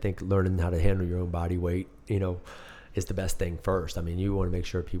obviously I think learning how to handle your own body weight is the best thing first. I mean, you want to make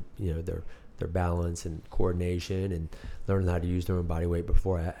sure people their balance and coordination and learning how to use their own body weight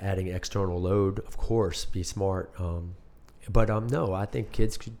before adding external load. Of course, be smart. But no, I think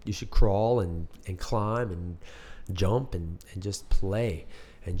kids you should crawl and climb and jump and just play.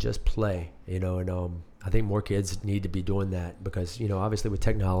 And I think more kids need to be doing that because obviously with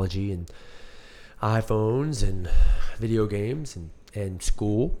technology and iPhones and video games and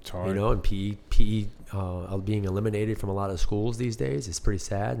school, and PE being eliminated from a lot of schools these days is pretty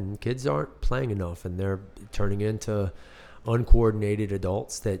sad, and kids aren't playing enough, and they're turning into uncoordinated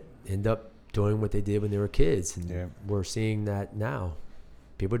adults that end up doing what they did when they were kids, and we're seeing that now.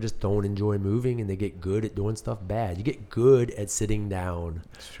 People just don't enjoy moving, and they get good at doing stuff bad. You get good at sitting down.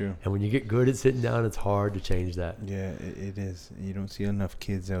 It's true. And when you get good at sitting down, it's hard to change that. Yeah, it is. You don't see enough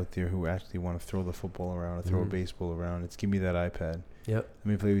kids out there who actually want to throw the football around or throw a baseball around. It's give me that iPad. Yep. Let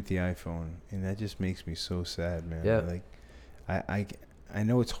me play with the iPhone. And that just makes me so sad, man. Yeah. Like, I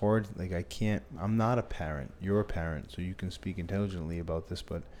know it's hard. Like, I'm not a parent. You're a parent, so you can speak intelligently about this.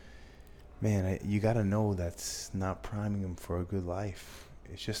 But, man, you got to know that's not priming them for a good life.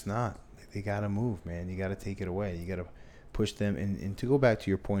 It's just not. They got to move, man. You got to take it away. You got to push them. And to go back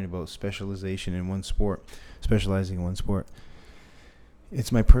to your point about specialization in one sport, specializing in one sport, it's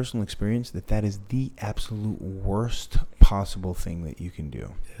my personal experience that is the absolute worst possible thing that you can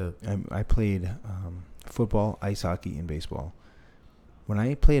do. Yeah. I played football, ice hockey, and baseball. When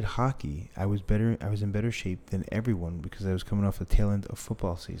I played hockey, I was in better shape than everyone because I was coming off the tail end of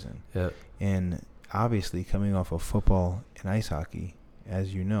football season. Yeah. And obviously, coming off of football and ice hockey,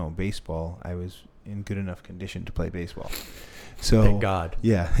 as you know, baseball, I was in good enough condition to play baseball. So thank God.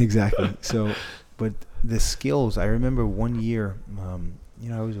 Yeah, exactly. So, but the skills, I remember one year,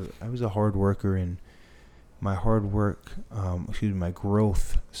 I was a hard worker, and my hard work, my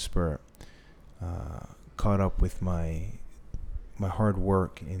growth spurt caught up with my hard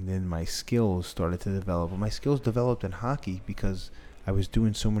work, and then my skills started to develop. But my skills developed in hockey because I was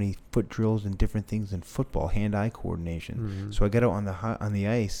doing so many foot drills and different things in football, hand-eye coordination. Mm-hmm. So I got out on the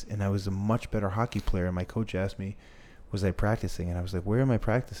ice, and I was a much better hockey player. And my coach asked me, was I practicing? And I was like, where am I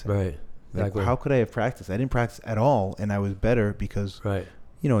practicing? Right. Like, Exactly. how could I have practiced? I didn't practice at all, and I was better because, Right.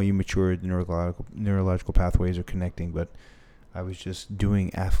 You matured, neurological pathways are connecting, but I was just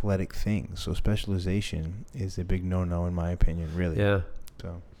doing athletic things. So specialization is a big no-no in my opinion, really. Yeah.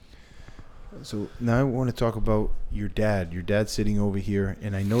 So now I want to talk about your dad. Your dad's sitting over here,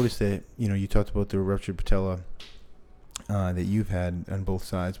 and I noticed that, you talked about the ruptured patella that you've had on both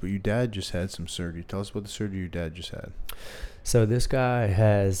sides, but your dad just had some surgery. Tell us about the surgery your dad just had. So this guy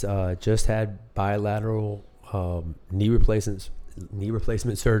has just had bilateral knee replacement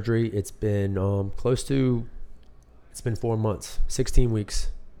surgery. It's been it's been 4 months, 16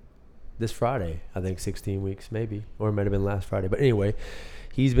 weeks. This Friday, I think 16 weeks maybe, or it might have been last Friday. But anyway,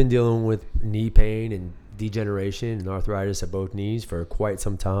 he's been dealing with knee pain and degeneration and arthritis at both knees for quite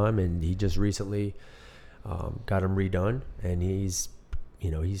some time, and he just recently got him redone, and he's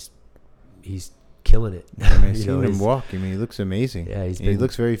killing it. I mean, I've seen him walk. I mean, he looks amazing. Yeah, he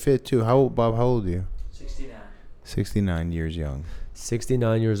looks very fit too. Bob, how old are you? 69. 69 years young.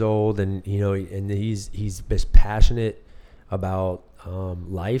 69 years old, and he's just passionate about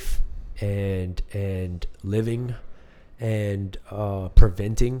life and living and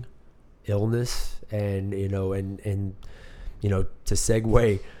preventing illness, and to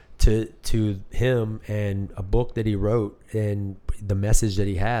segue to him and a book that he wrote and the message that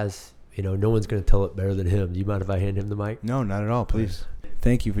he has, no one's going to tell it better than him. Do you mind if I hand him the mic? No, not at all. Please.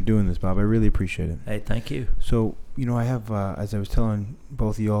 Thank you for doing this, Bob. I really appreciate it. Hey, thank you. So, I have, as I was telling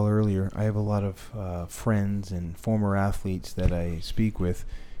both of y'all earlier, I have a lot of friends and former athletes that I speak with,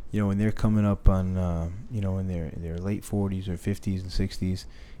 and they're coming up on, in their late 40s or 50s and 60s,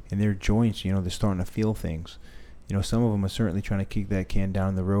 and their joints, they're starting to feel things. Some of them are certainly trying to kick that can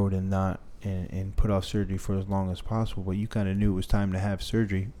down the road and put off surgery for as long as possible. But you kind of knew it was time to have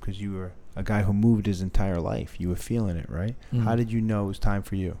surgery because you were a guy who moved his entire life. You were feeling it, right? Mm. How did you know it was time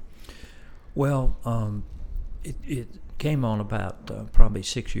for you? Well, it came on about probably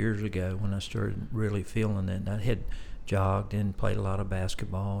 6 years ago when I started really feeling it. I had jogged and played a lot of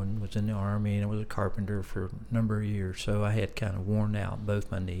basketball and was in the Army, and I was a carpenter for a number of years. So I had kind of worn out both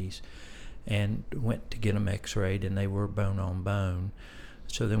my knees and went to get them x-rayed, and they were bone on bone.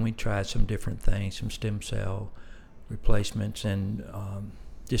 So then we tried some different things, some stem cell replacements, and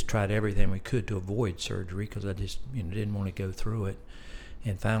just tried everything we could to avoid surgery because I just didn't want to go through it.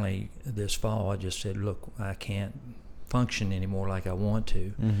 And finally this fall I just said, look, I can't function anymore like I want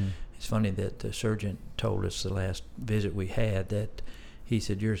to. Mm-hmm. It's funny that the surgeon told us the last visit we had that he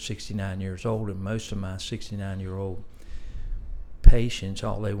said, you're 69 years old, and most of my 69-year-old patients,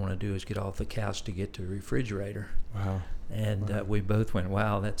 all they want to do is get off the couch to get to the refrigerator. Wow. And Wow. We both went,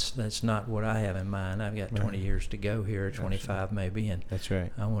 wow, that's not what I have in mind. I've got 20 Right. years to go here, 25 maybe, and That's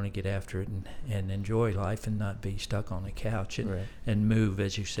right. I want to get after it and enjoy life and not be stuck on the couch Right. and move,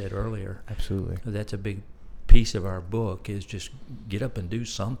 as you said earlier. Absolutely. That's a big piece of our book, is just get up and do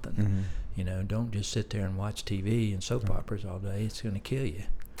something. Mm-hmm. Don't just sit there and watch TV and soap operas all day. It's going to kill you.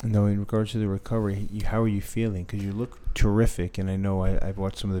 No, in regards to the recovery, how are you feeling? Because you look terrific, and I know I've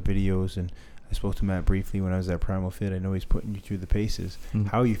watched some of the videos, and I spoke to Matt briefly when I was at Primal Fit. I know he's putting you through the paces. Mm.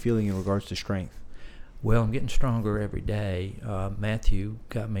 How are you feeling in regards to strength? Well, I'm getting stronger every day. Matthew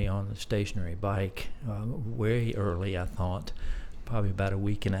got me on the stationary bike very early, I thought, probably about a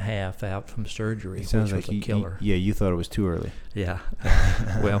week and a half out from surgery, It sounds which like was a killer. you thought it was too early. Yeah.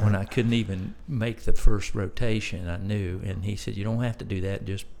 Well, when I couldn't even make the first rotation, I knew. And he said, you don't have to do that.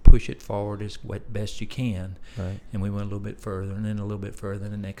 Just push it forward as best you can. Right. And we went a little bit further and then a little bit further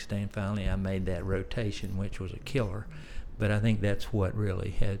the next day. And finally, I made that rotation, which was a killer. But I think that's what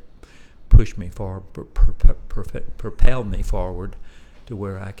really had pushed me forward, propelled me forward to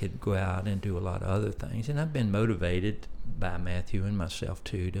where I could go out and do a lot of other things. And I've been motivated by Matthew and myself,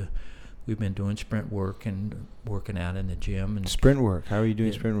 too, we've been doing sprint work and working out in the gym. And Sprint work. How are you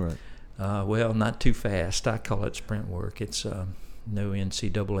doing sprint work? well, not too fast. I call it sprint work. It's no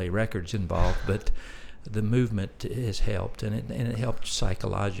NCAA records involved, but the movement has helped, and it helped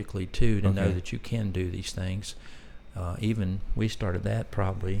psychologically, too, to know that you can do these things. Even we started that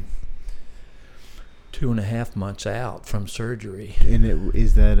probably 2.5 months out from surgery. And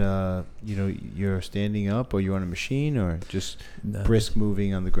is that you're standing up, or you're on a machine, or just brisk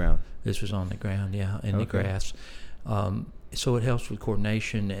moving on the ground? This was on the ground, in the grass. So it helps with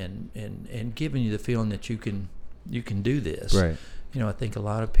coordination and giving you the feeling that you can do this. Right. I think a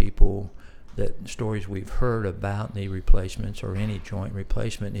lot of people, that stories we've heard about knee replacements or any joint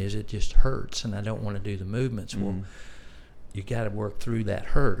replacement is it just hurts and I don't want to do the movements. Well, you got to work through that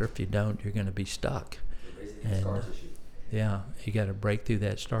hurt, or if you don't, you're going to be stuck. And you got to break through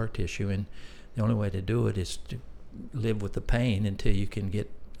that scar tissue, and the only way to do it is to live with the pain until you can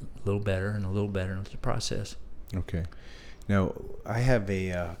get a little better and a little better in the process. Okay. Now, I have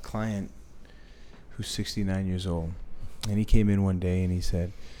a client who's 69 years old, and he came in one day and he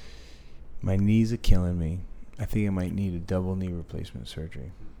said, my knees are killing me. I think I might need a double knee replacement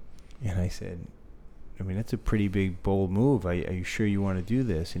surgery. And I said, that's a pretty big, bold move. Are you sure you want to do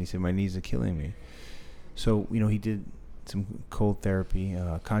this? And he said, my knees are killing me. So, he did some cold therapy,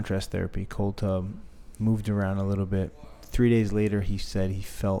 contrast therapy, cold tub, moved around a little bit. 3 days later, he said he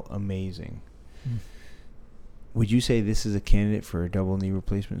felt amazing. Would you say this is a candidate for a double knee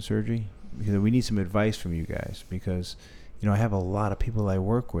replacement surgery? Because we need some advice from you guys, because I have a lot of people I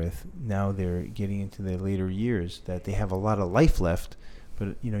work with now. They're getting into their later years that they have a lot of life left,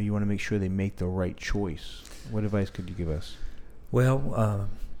 but you want to make sure they make the right choice. What advice could you give us? Well,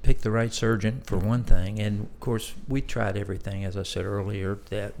 pick the right surgeon for one thing, and of course we tried everything, as I said earlier,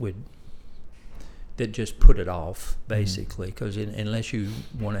 that just put it off, basically, because unless you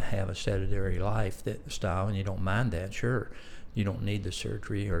want to have a sedentary life style and you don't mind that, sure, you don't need the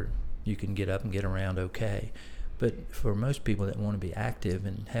surgery, or you can get up and get around okay. But for most people that want to be active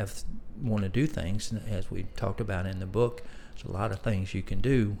and want to do things, as we talked about in the book, there's a lot of things you can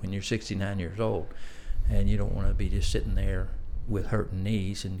do when you're 69 years old, and you don't want to be just sitting there with hurting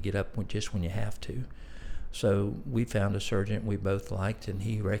knees and get up just when you have to. So we found a surgeon we both liked, and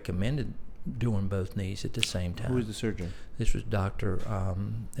he recommended doing both knees at the same time. Who was the surgeon? This was Dr.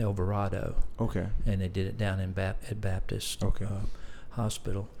 Alvarado. Okay. And they did it down at Baptist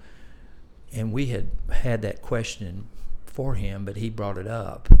Hospital. And we had that question for him, but he brought it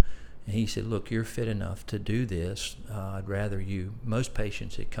up. And he said, look, you're fit enough to do this. I'd rather most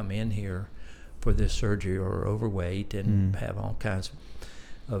patients that come in here for this surgery are overweight and have all kinds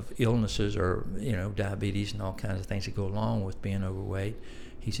of illnesses, or, diabetes and all kinds of things that go along with being overweight.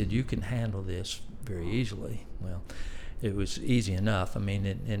 He said, you can handle this very easily. Well, it was easy enough.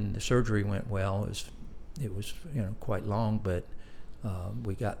 And the surgery went well. It was quite long, but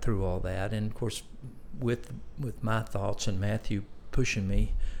we got through all that. And of course, with my thoughts and Matthew pushing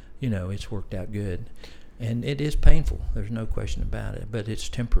me, it's worked out good. And it is painful. There's no question about it, but it's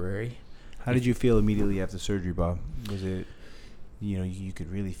temporary. How did you feel immediately after surgery, Bob? Was it, you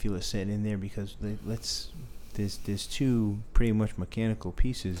could really feel it setting in there? Because there's two pretty much mechanical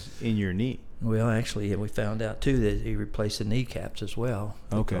pieces in your knee. Well, actually, we found out too that he replaced the kneecaps as well.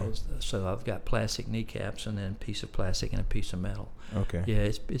 Okay. So I've got plastic kneecaps and then a piece of plastic and a piece of metal. Okay. Yeah,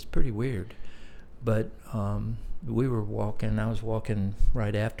 it's pretty weird. But we were walking. I was walking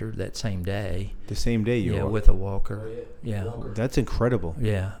right after that same day. The same day you were? Yeah, with a walker. Yeah. That's incredible.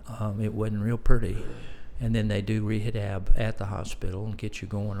 Yeah, it wasn't real pretty. And then they do rehab at the hospital and get you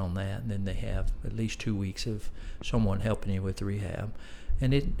going on that. And then they have at least 2 weeks of someone helping you with the rehab.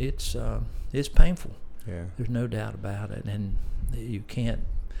 And it's painful. Yeah. There's no doubt about it. And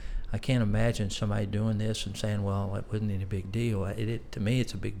I can't imagine somebody doing this and saying, well, it wasn't any big deal. To me,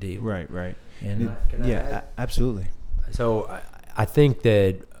 it's a big deal. Right. And Absolutely. So I think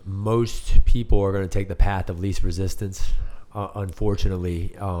that most people are going to take the path of least resistance.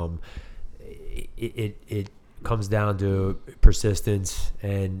 Unfortunately, it comes down to persistence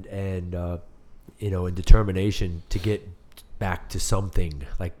and determination to get back to something.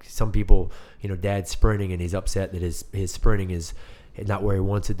 Like some people, Dad's sprinting and he's upset that his sprinting is and not where he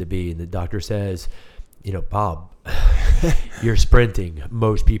wants it to be. And the doctor says, Bob, you're sprinting.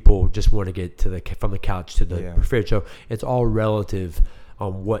 Most people just want to get from the couch to the fridge. So it's all relative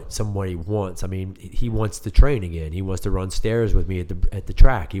on what somebody wants. I mean, he wants to train again. He wants to run stairs with me at the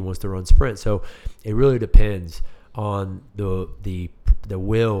track. He wants to run sprints. So it really depends on the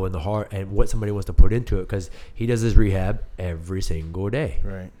will and the heart and what somebody wants to put into it, because he does his rehab every single day.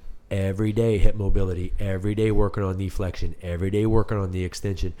 Right. Every day hip mobility, every day working on knee flexion, every day working on the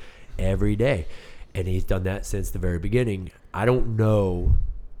extension, every day. And he's done that since the very beginning. I don't know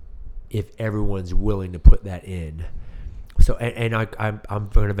if everyone's willing to put that in. So, and I'm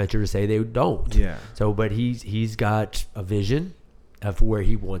going to venture to say they don't. Yeah. So, but he's got a vision of where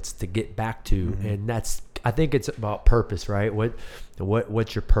he wants to get back to, and I think it's about purpose, right?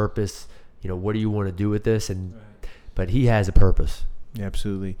 What's your purpose? What do you want to do with this? And but he has a purpose. Yeah,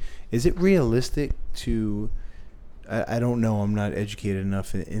 absolutely. Is it realistic to? I don't know. I'm not educated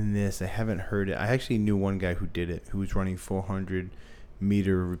enough in this. I haven't heard it. I actually knew one guy who did it, who was running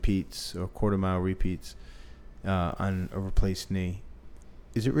 400-meter repeats or quarter-mile repeats on a replaced knee.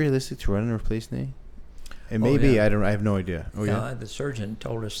 Is it realistic to run a replaced knee? And maybe I don't. I have no idea. Oh yeah. The surgeon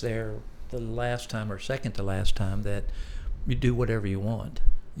told us there the last time or second to last time that you do whatever you want.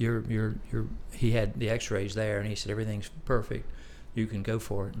 He had the X-rays there, and he said everything's perfect. You can go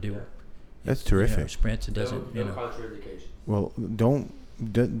for it and do it. That's terrific. Sprints, it doesn't. No contraindication. Well, don't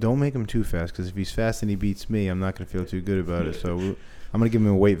make him too fast, because if he's fast and he beats me, I'm not going to feel too good about it. So I'm going to give him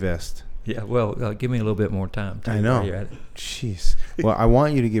a weight vest. Yeah. Well, give me a little bit more time. I know. Jeez. Well, I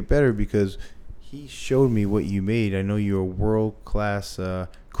want you to get better, because he showed me what you made. I know you're a world-class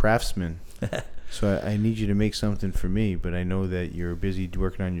craftsman. So I need you to make something for me, but I know that you're busy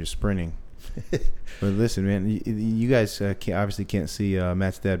working on your sprinting. But listen, man, you guys obviously can't see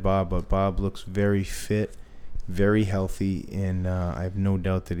Matt's dad, Bob, but Bob looks very fit, very healthy, and I have no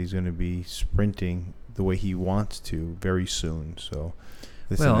doubt that he's going to be sprinting the way he wants to very soon. So,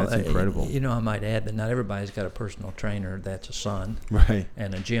 listen, that's incredible. I might add that not everybody's got a personal trainer that's a son, right?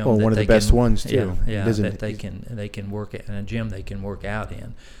 And a gym. Well, one of the best ones too. Yeah, that they can work at, and a gym they can work out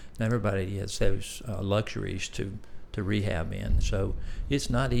in. Not everybody has those luxuries to rehab in, so it's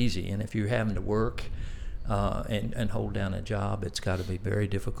not easy. And if you're having to work and hold down a job, it's got to be very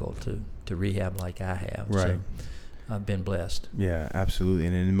difficult to rehab like I have. Right. So I've been blessed. Yeah, absolutely.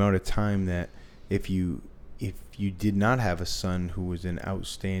 And in the amount of time that if you did not have a son who was an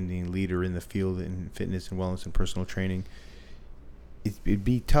outstanding leader in the field in fitness and wellness and personal training, it'd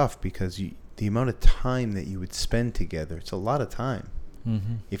be tough, because the amount of time that you would spend together, it's a lot of time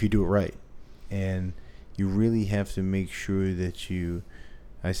if you do it right. And you really have to make sure that you,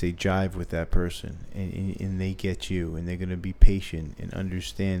 I say, jive with that person, and they get you, and they're going to be patient and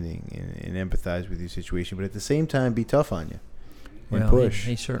understanding and empathize with your situation, but at the same time be tough on you and push.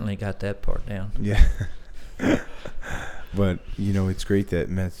 He certainly got that part down. Yeah. But, it's great that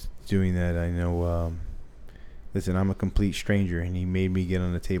Matt's doing that. I know, listen, I'm a complete stranger, and he made me get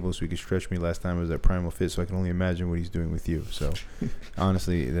on the table so he could stretch me last time I was at Primal Fit, so I can only imagine what he's doing with you. So,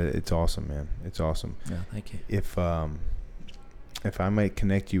 honestly, it's awesome, man. It's awesome. Yeah, thank you. If I might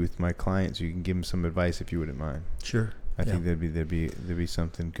connect you with my clients, you can give them some advice if you wouldn't mind. Sure. I think there'd be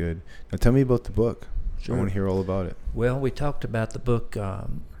something good. Now, tell me about the book. Sure. I want to hear all about it. Well, we talked about the book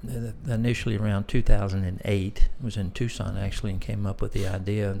initially around 2008. It was in Tucson, actually, and came up with the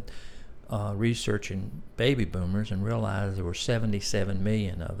idea researching baby boomers, and realized there were 77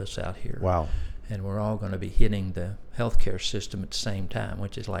 million of us out here. Wow. And we're all going to be hitting the healthcare system at the same time,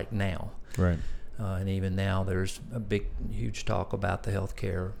 which is like now. Right. And even now, there's a huge talk about the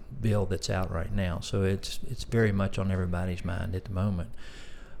healthcare bill that's out right now. So it's very much on everybody's mind at the moment.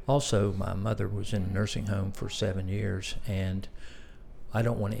 Also, my mother was in a nursing home for 7 years, and I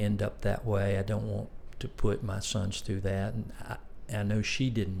don't want to end up that way. I don't want to put my sons through that. And I know she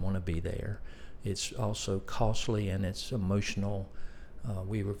didn't want to be there. It's also costly, and it's emotional.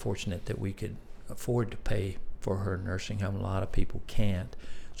 We were fortunate that we could afford to pay for her nursing home. A lot of people can't.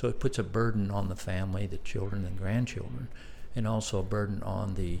 So it puts a burden on the family, the children and grandchildren, and also a burden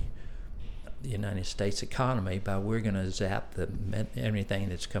on the United States economy by we're going to zap everything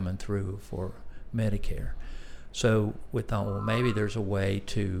that's coming through for Medicare. So we thought, well, maybe there's a way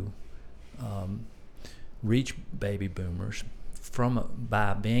to reach baby boomers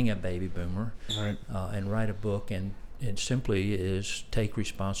by being a baby boomer, right. And write a book, and it simply is take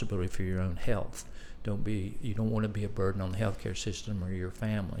responsibility for your own health. You don't want to be a burden on the healthcare system or your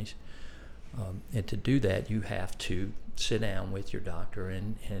families. And to do that, you have to sit down with your doctor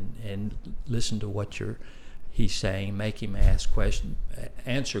and listen to what your he's saying make him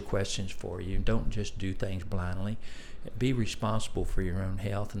answer questions for you. Don't just do things blindly. Be responsible for your own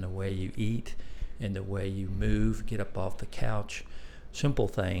health and the way you eat and the way you move, get up off the couch. Simple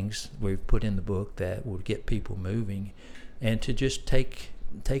things we've put in the book that will get people moving, and to just take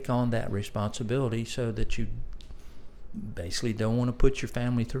on that responsibility so that you basically don't want to put your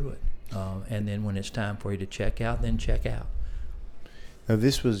family through it. And then when it's time for you to check out, then check out. Now,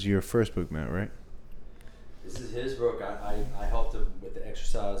 this was your first book, Matt, right? This is his book. I helped him with the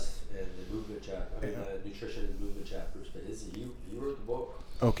exercise and the movement nutrition and movement chapters. But he wrote the book.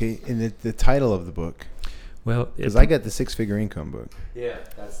 Okay, and the title of the book. Well, because I got the 6-Figure Income book. Yeah,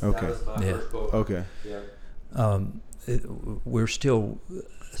 that Okay. was my first book. Okay. Yeah. We're still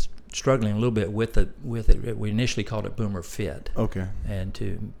struggling a little bit with it. We initially called it Boomer Fit. Okay.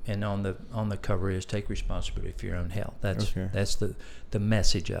 And on the cover is take responsibility for your own health. That's the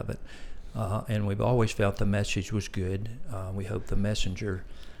message of it. And we've always felt the message was good. We hope the messenger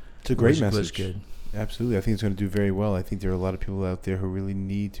It's a great was message. good. Absolutely. I think it's going to do very well. I think there are a lot of people out there who really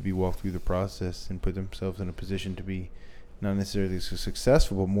need to be walked through the process and put themselves in a position to be not necessarily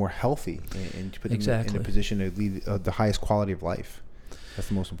successful, but more healthy, and to put them in a position to lead the highest quality of life. That's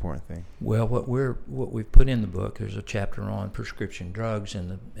the most important thing. Well, what we've put in the book, there's a chapter on prescription drugs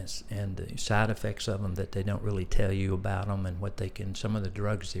and the side effects of them that they don't really tell you about them, and some of the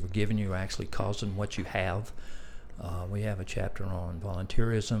drugs they've given you are actually causing what you have. We have a chapter on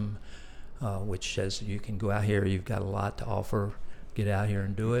volunteerism, which says you can go out here, you've got a lot to offer, get out here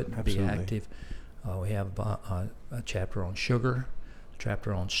and do it, Absolutely. Be active. We have a chapter on sugar, a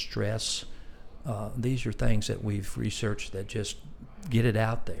chapter on stress. These are things that we've researched that just get it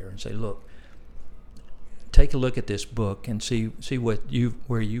out there and say, look, take a look at this book and see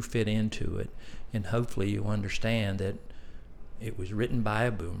where you fit into it, and hopefully you'll understand that it was written by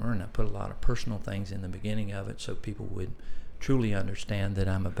a boomer, and I put a lot of personal things in the beginning of it so people would truly understand that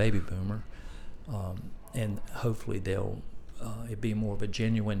I'm a baby boomer, and hopefully it'd be more of a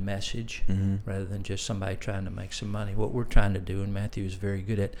genuine message rather than just somebody trying to make some money. What we're trying to do, and Matthew is very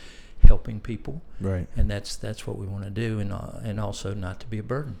good at helping people, right? And that's what we want to do, and also not to be a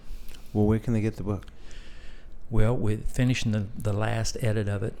burden. Well, where can they get the book? Well, we're finishing the last edit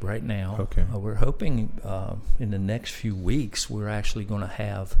of it right now. Okay. We're hoping in the next few weeks we're actually going to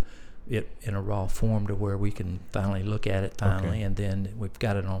have it in a raw form to where we can finally look at it Okay. and then we've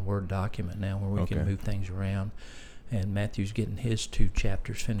got it on Word document now where we can move things around. And Matthew's getting his 2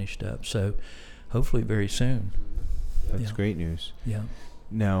 chapters finished up, so hopefully very soon. That's great news. Yeah.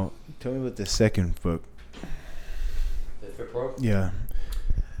 Now, tell me about the second book. The Fit Pro? Yeah.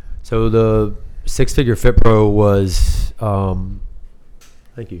 So the 6-Figure Fit Pro was,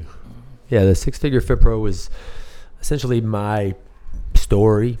 thank you. Yeah, the 6-Figure Fit Pro was essentially my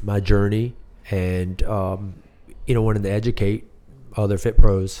story, my journey, and, wanted to educate other Fit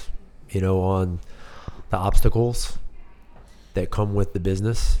Pros, on the obstacles that come with the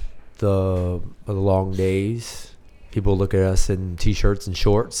business, the long days. People look at us in T-shirts and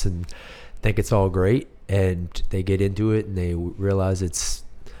shorts and think it's all great, and they get into it and they realize it's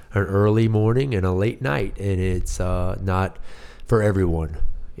an early morning and a late night, and it's not for everyone,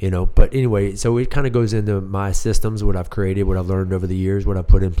 But anyway, so it kind of goes into my systems, what I've created, what I've learned over the years, what I've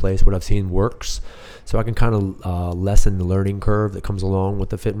put in place, what I've seen works, so I can kind of lessen the learning curve that comes along with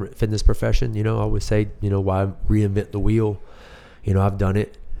the fitness profession. I always say, why reinvent the wheel? I've done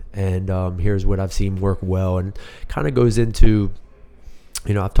it. And here's what I've seen work well, and kind of goes into,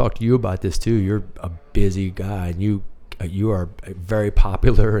 I've talked to you about this too. You're a busy guy, and you are very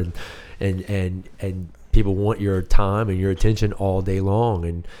popular, and people want your time and your attention all day long.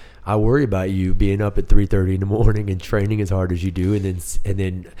 And I worry about you being up at 3:30 in the morning and training as hard as you do, and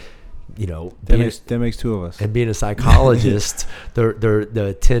then that makes 2 of us. And being a psychologist,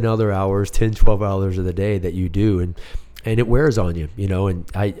 the 10 other hours, 10, 12 hours of the day that you do, and it wears on you, and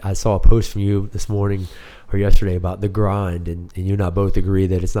I saw a post from you this morning or yesterday about the grind, and you and I both agree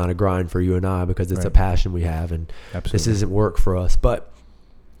that it's not a grind for you and I because it's a passion we have, and Absolutely. This isn't work for us, but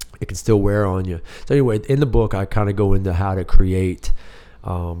it can still wear on you. So anyway, in the book, I kind of go into how to create,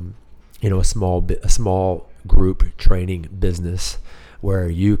 a small group training business where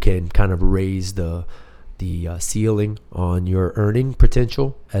you can kind of raise the ceiling on your earning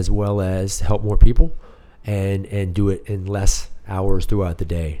potential as well as help more people. And do it in less hours throughout the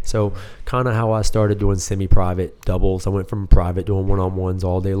day. So kind of how I started doing semi-private doubles. I went from private doing one-on-ones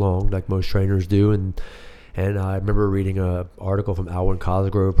all day long like most trainers do. And I remember reading an article from Alwyn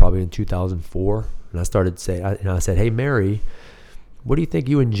Cosgrove probably in 2004. And I started I said, hey, Mary, what do you think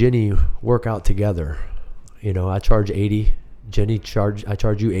you and Jenny work out together? I charge $80 Jenny, I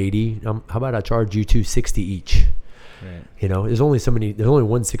charge you 80. How about I charge you 260 each? Right. You know, there's only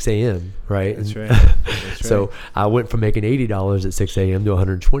one 6 a.m. right? That's right. So I went from making $80 at 6 a.m. to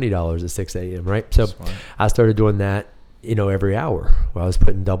 $120 at 6 a.m. Right. So I started doing that, you know, every hour where I was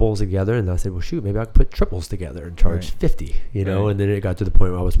putting doubles together, and I said, well, shoot, maybe I could put triples together and charge 50, you know, and then it got to the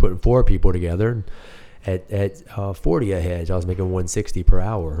point where I was putting 4 people together, and at 40 a head, I was making 160 per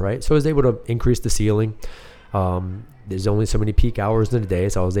hour. Right. So I was able to increase the ceiling. There's only so many peak hours in a day,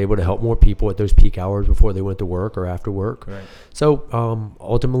 so I was able to help more people at those peak hours before they went to work or after work. Right. So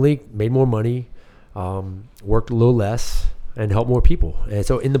ultimately made more money, worked a little less, and helped more people. And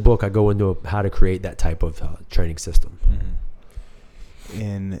so in the book, I go into how to create that type of training system. Mm-hmm.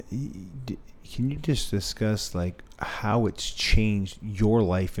 And can you just discuss like how it's changed your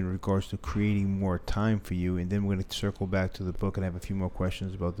life in regards to creating more time for you? And then we're going to circle back to the book and have a few more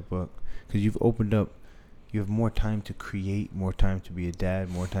questions about the book, because you've opened up. You have more time to create, more time to be a dad,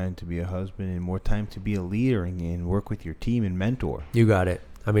 more time to be a husband, and more time to be a leader and work with your team and mentor. You got it.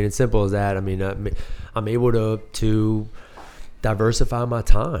 I mean, it's simple as that. I mean, I'm able to diversify my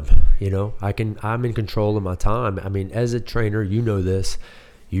time. You know, I'm in control of my time. I mean, as a trainer, you know this.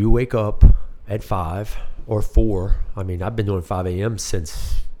 You wake up at 5 or 4. I mean, I've been doing 5 a.m.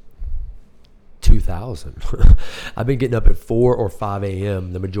 since 2000. I've been getting up at 4 or 5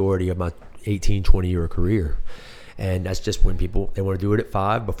 a.m. the majority of my 18, 20-year career. And that's just when people, they want to do it at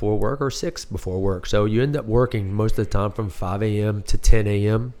 5 before work or 6 before work. So you end up working most of the time from 5 a.m. to 10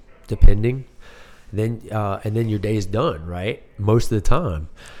 a.m., depending. And then your day is done, right? Most of the time.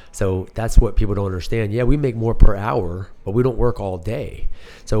 So that's what people don't understand. Yeah, we make more per hour, but we don't work all day.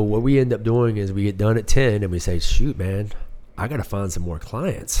 So what we end up doing is we get done at 10 and we say, shoot, man, I got to find some more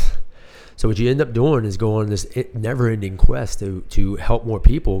clients. So what you end up doing is go on this never-ending quest to help more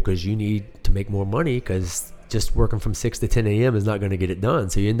people, because you need to make more money, because just working from 6 to 10 a.m. is not going to get it done.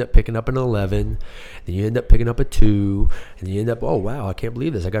 So you end up picking up an 11, then you end up picking up a 2, and then you end up, oh, wow, I can't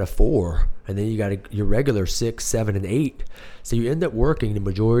believe this. I got a 4. And then you got your regular 6, 7, and 8. So you end up working the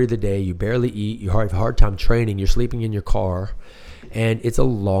majority of the day. You barely eat. You have a hard time training. You're sleeping in your car. And it's a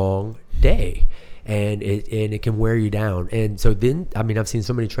long day. And it can wear you down. And so then, I mean, I've seen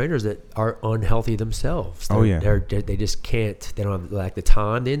so many trainers that are unhealthy themselves. They just can't. They don't have like the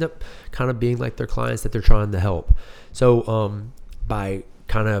time. They end up kind of being like their clients that they're trying to help. So by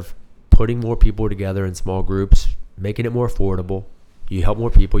kind of putting more people together in small groups, making it more affordable, you help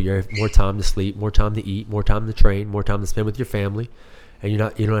more people. You have more time to sleep, more time to eat, more time to train, more time to spend with your family, and you're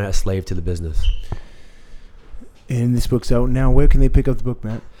not a slave to the business. And this book's out now. Where can they pick up the book,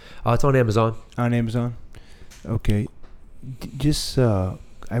 Matt? It's on Amazon. On Amazon? Okay.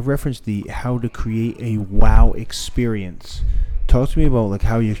 I referenced the how to create a wow experience. Talk to me about like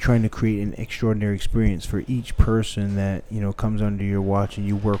how you're trying to create an extraordinary experience for each person that, you know, comes under your watch and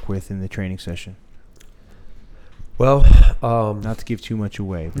you work with in the training session. Well, not to give too much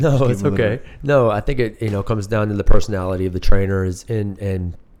away. No, it's okay. No, I think it comes down to the personality of the trainers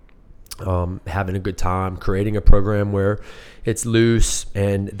and having a good time, creating a program where it's loose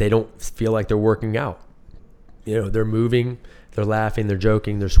and they don't feel like they're working out. You know, they're moving, they're laughing, they're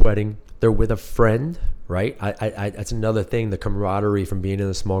joking, they're sweating, they're with a friend, right? That's another thing, the camaraderie from being in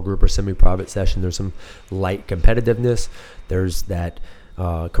a small group or semi-private session. There's some light competitiveness. There's that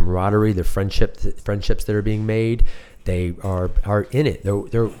camaraderie, the friendships that are being made. They are in it.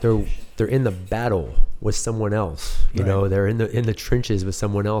 They're in the battle with someone else. You know, they're in the trenches with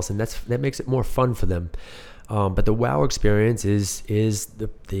someone else, and that makes it more fun for them. But the wow experience is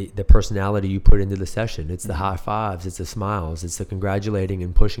the personality you put into the session. It's the high fives, it's the smiles, it's the congratulating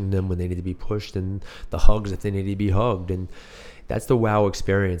and pushing them when they need to be pushed, and the hugs if they need to be hugged. And that's the wow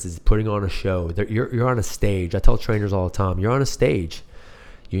experience, is putting on a show. You're on a stage. I tell trainers all the time, you're on a stage.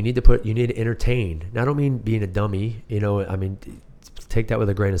 You need to entertain. And I don't mean being a dummy, I mean, take that with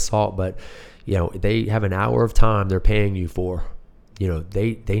a grain of salt, but they have an hour of time they're paying you for.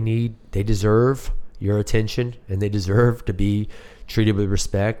 They deserve your attention, and they deserve to be treated with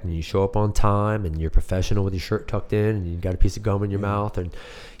respect, and you show up on time, and you're professional with your shirt tucked in, and you got a piece of gum in your mouth, and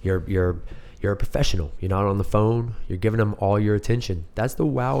you're a professional. You're not on the phone. You're giving them all your attention. That's the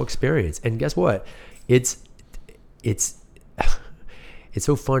wow experience. And guess what? It's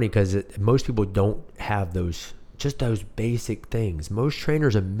so funny because most people don't have those basic things. Most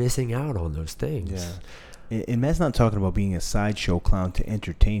trainers are missing out on those things. Yeah. And Matt's not talking about being a sideshow clown to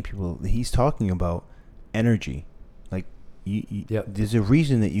entertain people. He's talking about energy. Like, there's a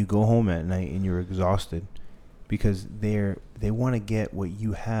reason that you go home at night and you're exhausted, because they want to get what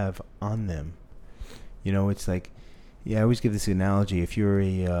you have on them. It's like, Yeah, I always give this analogy. If you're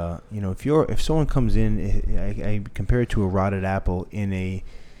if someone comes in, I compare it to a rotted apple in a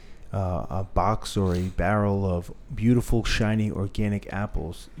box or a barrel of beautiful, shiny, organic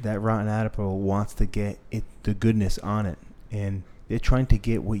apples. That rotten apple wants to get the goodness on it, and they're trying to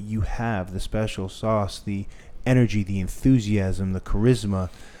get what you have, the special sauce, the energy, the enthusiasm, the charisma,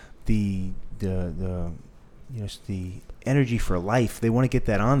 the energy for life. They want to get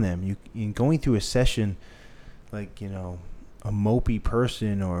that on them. In going through a session like, a mopey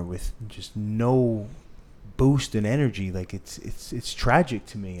person or with just no boost in energy, like it's tragic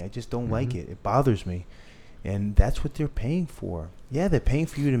to me. I just don't like it. It bothers me. And that's what they're paying for. Yeah, they're paying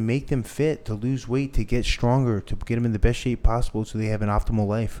for you to make them fit, to lose weight, to get stronger, to get them in the best shape possible so they have an optimal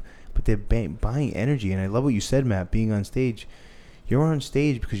life. But they're buying energy. And I love what you said, Matt, being on stage. You're on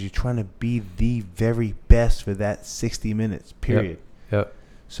stage because you're trying to be the very best for that 60 minutes, period. Yep.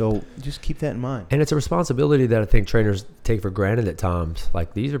 So just keep that in mind. And it's a responsibility that I think trainers take for granted at times.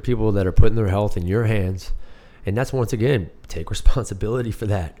 Like, these are people that are putting their health in your hands. And that's, once again, take responsibility for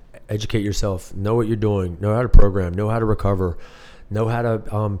that. Educate yourself. Know what you're doing. Know how to program. Know how to recover. Know how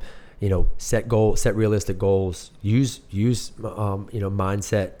to, set realistic goals. Use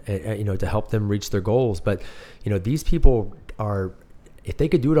mindset, to help them reach their goals. But, these people are, if they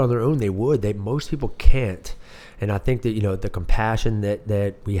could do it on their own, they would. Most people can't. And I think that, the compassion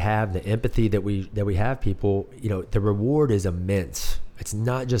that we have, the empathy that we have people, the reward is immense. It's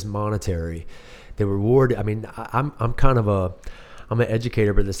not just monetary. The reward, I mean, I'm an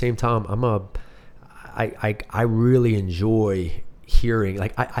educator, but at the same time, I really enjoy hearing,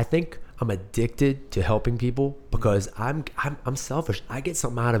 like, I think I'm addicted to helping people because I'm selfish. I get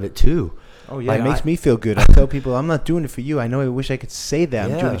something out of it too. Oh yeah, like, it makes me feel good. I tell people I'm not doing it for you. I know I wish I could say that.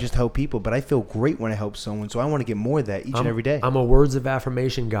 I'm Yeah. doing it just to help people, but I feel great when I help someone. So I want to get more of that each and every day. I'm a words of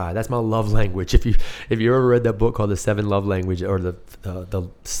affirmation guy. That's my love language. If you ever read that book called The 7 Love Languages, or I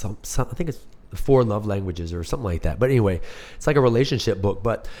think it's the 4 love languages or something like that. But anyway, it's like a relationship book.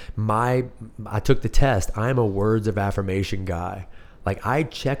 But I took the test. I'm a words of affirmation guy. Like, I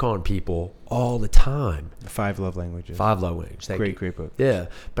check on people all the time. 5 love languages. 5 love languages. Great book. Yeah,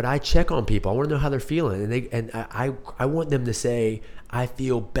 but I check on people. I want to know how they're feeling, and I want them to say, "I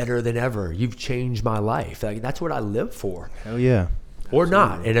feel better than ever. You've changed my life." Like, that's what I live for. Hell yeah. Or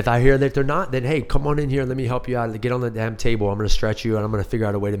not. And if I hear that they're not, then hey, come on in here. Let me help you out. Get on the damn table. I'm going to stretch you, and I'm going to figure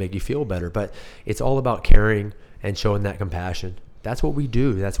out a way to make you feel better. But it's all about caring and showing that compassion. That's what we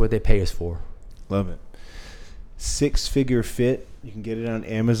do. That's what they pay us for. Love it. 6-Figure Fit. You can get it on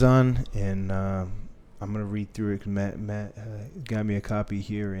Amazon, and I'm going to read through it. Matt got me a copy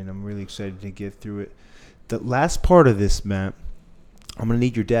here, and I'm really excited to get through it. The last part of this, Matt, I'm going to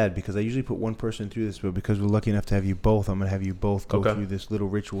need your dad, because I usually put one person through this, but because we're lucky enough to have you both, I'm going to have you both go through this little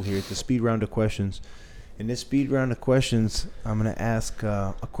ritual here. It's a speed round of questions. In this speed round of questions, I'm going to ask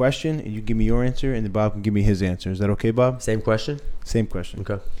a question, and you give me your answer, and then Bob can give me his answer. Is that okay, Bob? Same question? Same question.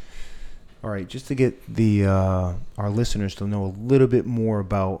 Okay. All right, just to get our listeners to know a little bit more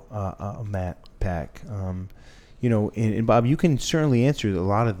about Matt Pack. And Bob, you can certainly answer a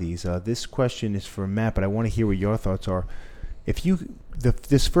lot of these. This question is for Matt, but I want to hear what your thoughts are.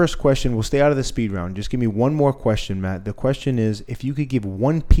 This first question, we'll stay out of the speed round. Just give me one more question, Matt. The question is, if you could give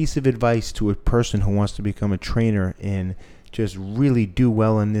one piece of advice to a person who wants to become a trainer and just really do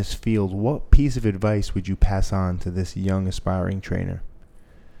well in this field, what piece of advice would you pass on to this young aspiring trainer?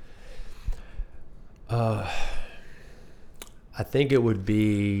 I think it would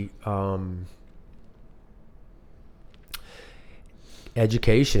be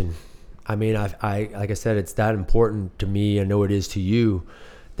education. I mean, I like I said, it's that important to me. I know it is to you,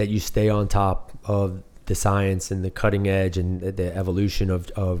 that you stay on top of the science and the cutting edge and the evolution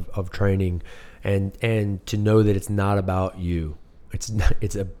of training, and to know that it's not about you.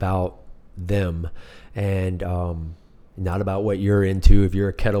 It's about them, and not about what you're into. If you're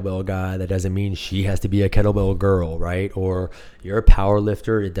a kettlebell guy, that doesn't mean she has to be a kettlebell girl, right? Or you're a power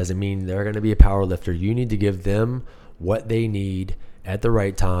lifter, it doesn't mean they're going to be a power lifter. You need to give them what they need at the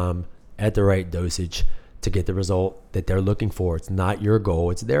right time, at the right dosage, to get the result that they're looking for. It's not your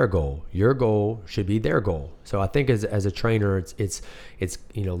goal, it's their goal. Your goal should be their goal. So I think as a trainer, it's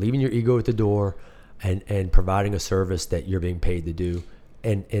leaving your ego at the door and providing a service that you're being paid to do,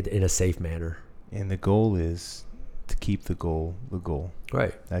 and in a safe manner. And the goal is to keep the goal the goal.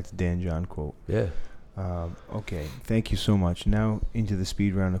 Right. That's Dan John quote. Yeah. Okay. Thank you so much. Now into the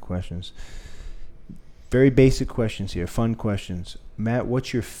speed round of questions. Very basic questions here. Fun questions. Matt,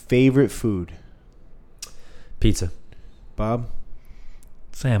 what's your favorite food? Pizza. Bob?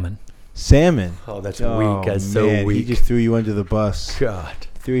 Salmon. Salmon. Oh, that's weak. That's so man, weak. He just threw you under the bus. God.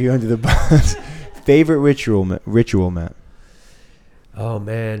 Threw you under the bus. Favorite ritual, Matt? Oh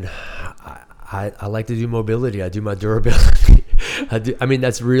man, I like to do mobility. I do my durability. I mean,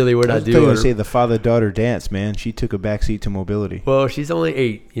 that's really what I do. I was going to say the father-daughter dance, man. She took a backseat to mobility. Well, she's only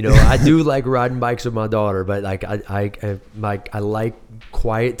 8. You know, I do like riding bikes with my daughter, but like I like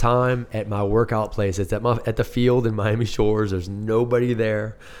quiet time at my workout place. It's at the field in Miami Shores. There's nobody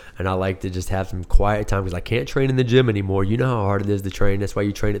there, and I like to just have some quiet time because I can't train in the gym anymore. You know how hard it is to train. That's why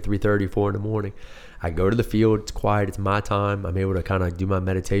you train at 3:30, 4 in the morning. I go to the field. It's quiet. It's my time. I'm able to kind of do my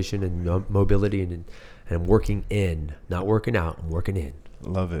meditation and mobility and I'm working in, not working out. I'm working in.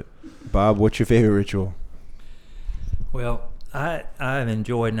 Love it. Bob, what's your favorite ritual? Well, I've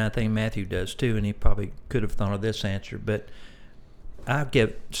enjoyed, and I think Matthew does too, and he probably could have thought of this answer, but I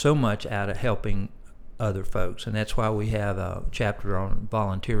get so much out of helping other folks, and that's why we have a chapter on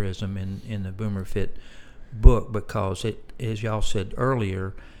volunteerism in the Boomer Fit book, because it, as y'all said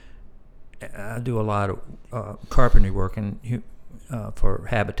earlier, I do a lot of carpentry work for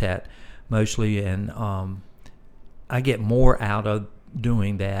Habitat mostly, and I get more out of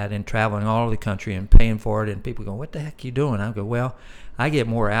doing that and traveling all over the country and paying for it, and people go, what the heck are you doing? I go, well, I get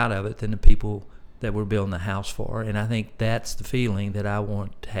more out of it than the people that we're building the house for, and I think that's the feeling that I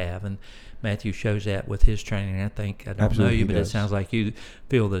want to have, and Matthew shows that with his training. I think, I don't Absolutely know you, but does. it sounds like you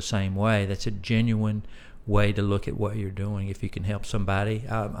feel the same way. That's a genuine way to look at what you're doing. If you can help somebody,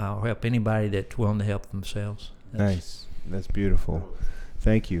 I'll help anybody that's willing to help themselves. Nice. That's beautiful.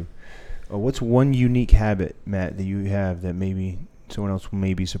 Thank you. What's one unique habit, Matt, that you have that maybe someone else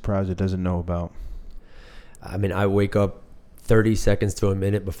may be surprised or doesn't know about? I mean, I wake up 30 seconds to a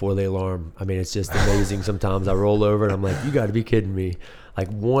minute before the alarm. I mean, it's just amazing. Sometimes I roll over and I'm like, you got to be kidding me. Like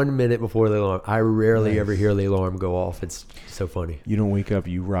 1 minute before the alarm. I rarely ever hear the alarm go off. It's so funny. You don't wake up,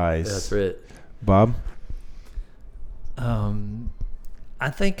 you rise. Yeah, that's it. Bob? I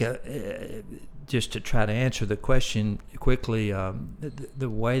think just to try to answer the question quickly, the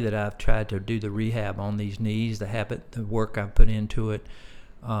way that I've tried to do the rehab on these knees, the work I've put into it,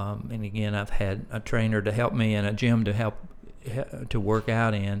 and again, I've had a trainer to help me and a gym to help to work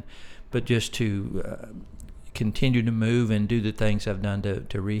out in, but just to continue to move and do the things I've done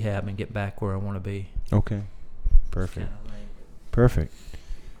to rehab and get back where I want to be. Okay. Perfect. Perfect.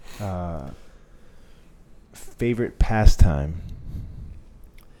 Favorite pastime?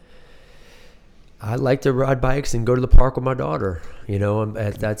 I like to ride bikes and go to the park with my daughter. You know,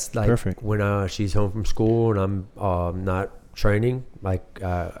 that's like Perfect. when she's home from school and I'm not training. Like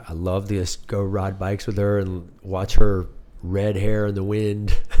I love to just go ride bikes with her and watch her red hair in the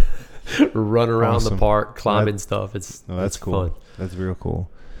wind run around Awesome. the park, climbing stuff. That's cool. fun. That's real cool.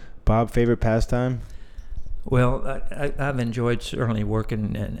 Bob, favorite pastime? Well, I've enjoyed certainly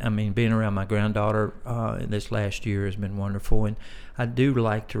working, and I mean being around my granddaughter this last year has been wonderful, and I do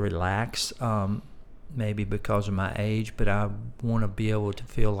like to relax, maybe because of my age, but I want to be able to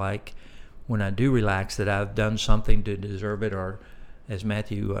feel like when I do relax that I've done something to deserve it, or as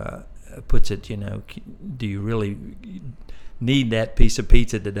Matthew puts it, you know, do you really need that piece of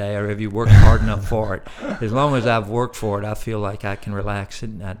pizza today, or have you worked hard enough for it? As long as I've worked for it, I feel like I can relax,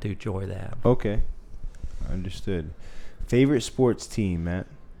 and I do enjoy that. Okay. Understood. Favorite sports team, Matt?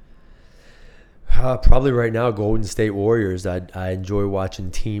 Probably right now, Golden State Warriors. I enjoy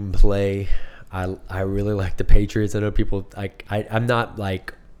watching team play. I really like the Patriots. I know people I'm not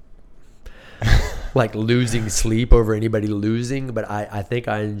like losing sleep over anybody losing, but I think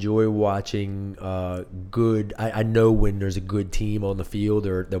I enjoy watching good. I know when there's a good team on the field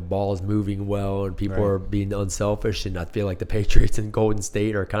or the ball is moving well and people are being unselfish, and I feel like the Patriots and Golden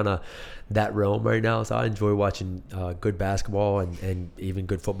State are kind of that realm right now. So I enjoy watching good basketball and even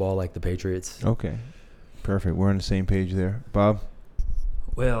good football like the Patriots. Okay. Perfect. We're on the same page there. Bob?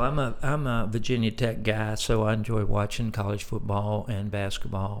 Well, I'm a Virginia Tech guy, so I enjoy watching college football and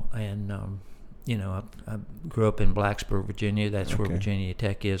basketball. And you know, I grew up in Blacksburg, Virginia. That's where Virginia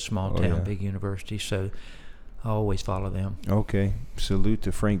Tech is, small town, big university. So I always follow them. Okay. Salute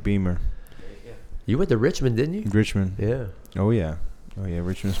to Frank Beamer. You went to Richmond, didn't you? Richmond. Yeah. Oh yeah.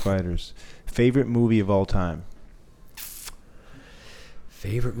 Richmond Spiders. Favorite movie of all time?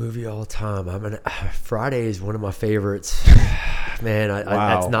 Favorite movie of all time. Friday is one of my favorites. Man,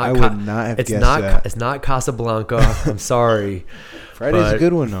 Wow. it's not. I would not have guessed that. It's not Casablanca. I'm sorry. Friday's a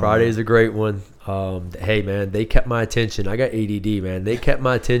good one, though. Friday's a great one. Hey, man, they kept my attention. I got ADD, man. They kept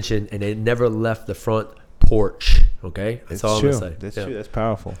my attention, and they never left the front porch. Okay, that's all I'm gonna say. That's true. That's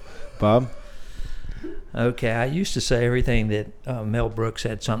powerful. Bob? Okay, I used to say everything that Mel Brooks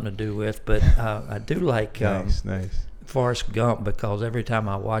had something to do with, but I do like Nice. Forrest Gump, because every time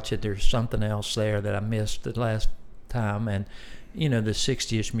I watch it, there's something else there that I missed the last time, and the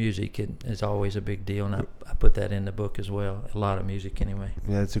 60s music is always a big deal, and I put that in the book as well. A lot of music, anyway.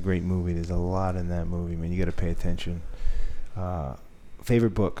 Yeah, that's a great movie. There's a lot in that movie, man. You got to pay attention.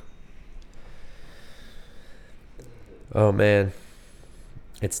 Favorite book? Oh man,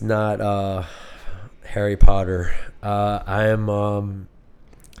 it's not Harry Potter. I am.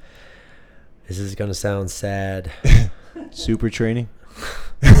 This is gonna sound sad. Super Training?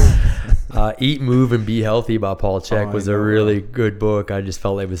 Eat, Move, and Be Healthy by Paul Chek was a really good book. I just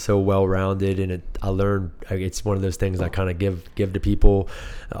felt it was so well rounded, and I learned it's one of those things I kind of give to people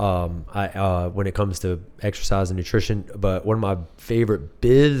when it comes to exercise and nutrition. But one of my favorite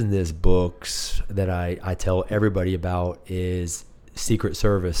business books that I tell everybody about is Secret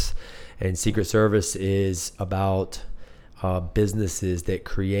Service, and Secret Service is about businesses that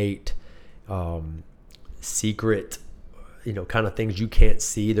create secret, kind of things you can't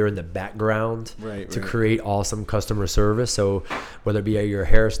see. They're in the background to create awesome customer service. So whether it be your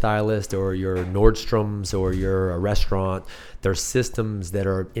hairstylist or your Nordstrom's or you're a restaurant, there's systems that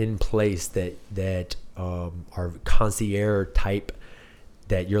are in place that are concierge type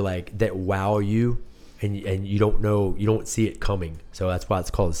that you're like, that wow you, and you don't see it coming. So that's why it's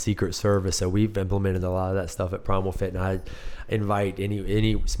called Secret Service. So we've implemented a lot of that stuff at Primal Fit, and I invite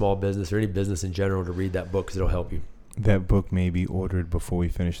any small business or any business in general to read that book because it'll help you. That book may be ordered before we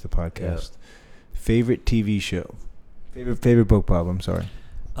finish the podcast. Yeah. Favorite TV show? Favorite book, Bob? I'm sorry.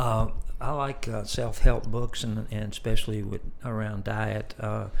 I like self-help books, and especially around diet.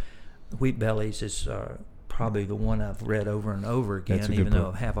 Wheat Bellies is probably the one I've read over and over again, even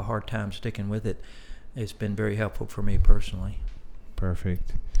though I have a hard time sticking with it. It's been very helpful for me personally.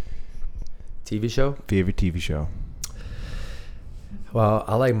 Perfect. TV show? Favorite TV show? Well,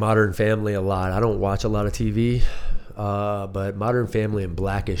 I like Modern Family a lot. I don't watch a lot of TV, but Modern Family and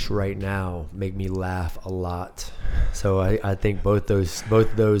Blackish right now make me laugh a lot. So I think both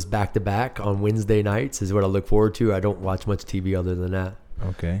those back to back on Wednesday nights is what I look forward to. I don't watch much TV other than that.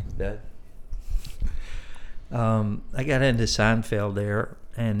 Okay. Yeah. I got into Seinfeld there,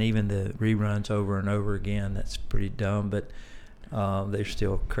 and even the reruns over and over again. That's pretty dumb, but they're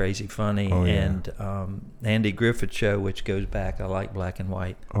still crazy funny. Oh, yeah. And Andy Griffith Show, which goes back. I like Black and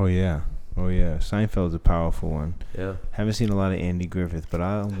White. Oh yeah. Seinfeld's a powerful one. Yeah. Haven't seen a lot of Andy Griffith, but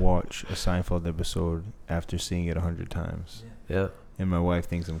I'll watch a Seinfeld episode after seeing it 100 times. Yeah. And my wife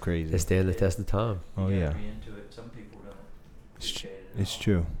thinks I'm crazy. They stand the test of time. Oh yeah. Be into it. Some people don't. It's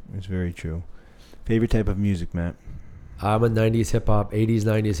true. It's very true. Favorite type of music, Matt? I'm a 90s hip hop, 80s,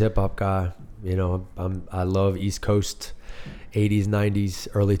 90s hip hop guy. I love East Coast, 80s, 90s,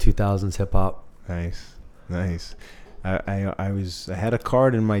 early 2000s hip hop. Nice. I had a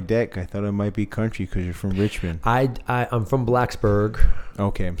card in my deck. I thought it might be country because you're from Richmond. I'm from Blacksburg.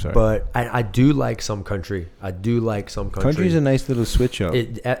 Okay, I'm sorry. But I do like some country. Country's a nice little switch up.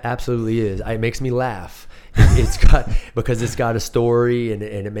 It absolutely is. It makes me laugh. Because it's got a story and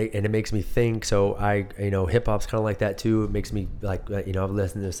it makes me think. So hip hop's kind of like that too. It makes me like, I've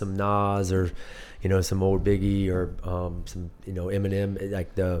listened to some Nas or some old Biggie or some Eminem,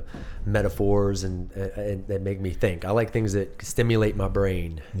 like the metaphors and that make me think. I like things that stimulate my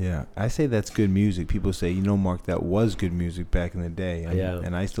brain. Yeah, I say that's good music. People say, Mark, that was good music back in the day.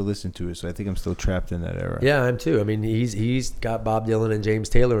 And I still listen to it, so I think I'm still trapped in that era. Yeah, I am too. I mean, he's got Bob Dylan and James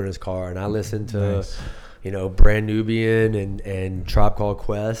Taylor in his car, and I listen to. Nice. Brand Nubian and Tribe Called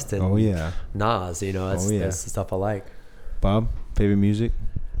Quest and Nas. That's the stuff I like. Bob, favorite music?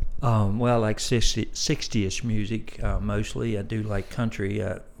 Well, I like 60-ish music mostly. I do like country.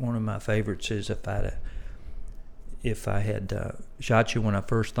 One of my favorites is if I had shot you when I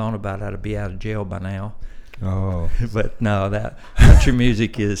first thought about it, I'd be out of jail by now. Oh, but no, that country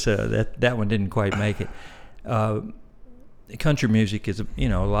music is that one didn't quite make it. Country music is a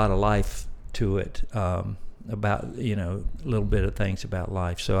lot of life to it, about a little bit of things about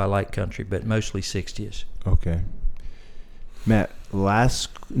life. So I like country, but mostly 60s. Okay. Matt,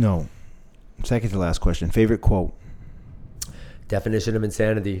 second to last question. Favorite quote? Definition of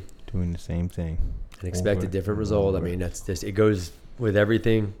insanity. Doing the same thing. And expect a different result. I mean, that's just, it goes with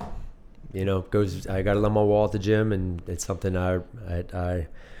everything. I got it on my wall at the gym, and it's something I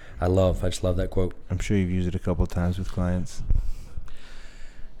love. I just love that quote. I'm sure you've used it a couple of times with clients.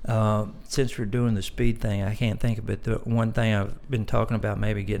 Since we're doing the speed thing, I can't think of it. The one thing I've been talking about,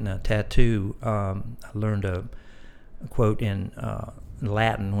 maybe getting a tattoo. I learned a quote in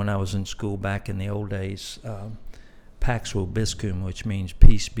Latin when I was in school back in the old days. Pax vobiscum, which means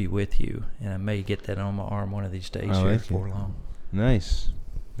peace be with you. And I may get that on my arm one of these days here before long. Nice.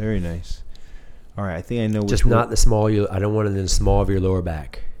 Very nice. All right, I think I know which just not the small. I don't want it in the small of your lower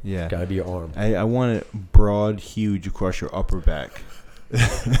back. Yeah. Got to be your arm. I want it broad, huge across your upper back.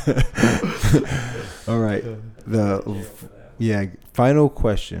 All right. Final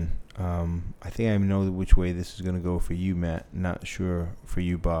question. I think I know which way this is going to go for you, Matt. Not sure for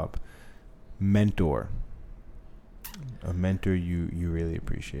you, Bob. Mentor. A mentor you really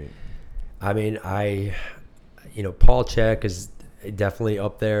appreciate. I mean, Paul Chek is definitely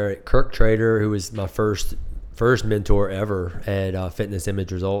up there. Kirk Trader, who was my first mentor ever at Fitness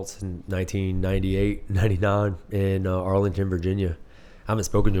Image Results in 1998, 99 in Arlington, Virginia. I haven't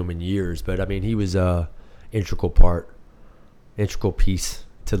spoken to him in years, but I mean, he was a integral piece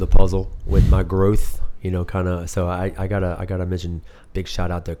to the puzzle with my growth, kind of. So I gotta mention, big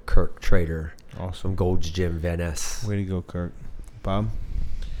shout out to Kirk Trader. Awesome. From Gold's Gym, Van Ness. Way to go, Kirk. Bob?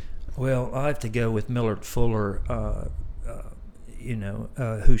 Well, I have to go with Millard Fuller,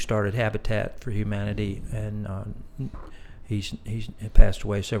 who started Habitat for Humanity, and he's passed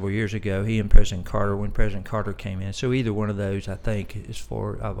away several years ago. He and President Carter, when President Carter came in. So either one of those, I think,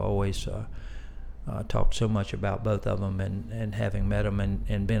 I've always talked so much about both of them, and having met them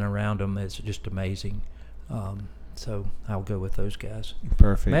and been around them, it's just amazing. So I'll go with those guys.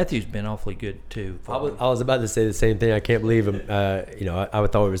 Perfect. Matthew's been awfully good too. I was about to say the same thing. I can't believe him. I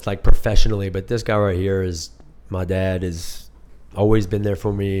thought it was like professionally, but this guy right here is my dad. Has always been there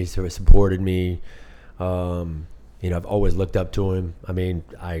for me, sort of supported me. I've always looked up to him. I mean,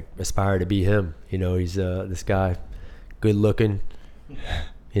 I aspire to be him. He's this guy, good looking,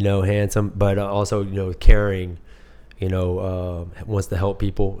 handsome, but also caring. Wants to help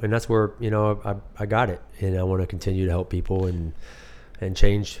people, and that's where I got it, and I want to continue to help people and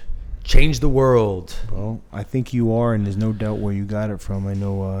change the world. Well, I think you are, and there's no doubt where you got it from. I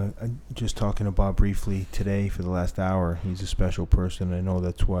know, just talking to Bob briefly today for the last hour, he's a special person. I know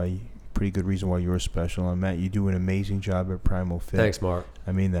that's why, pretty good reason why you're special. And Matt, you do an amazing job at Primal Fit. Thanks, Mark.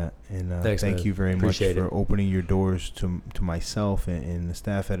 I mean that, and thanks, thank man. you very Appreciate much for it. opening your doors to myself and the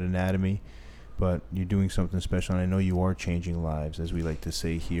staff at Anatomy. But you're doing something special, and I know you are changing lives, as we like to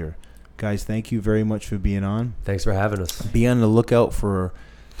say here. Guys, thank you very much for being on. Thanks for having us. Be on the lookout for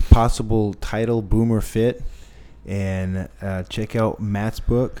possible title, Boomer Fit, and check out Matt's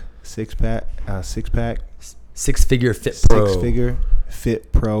book, Six Figure Fit Pro. Six Figure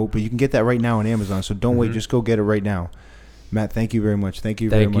Fit Pro. But you can get that right now on Amazon, so don't wait. Just go get it right now. Matt, thank you very much. Thank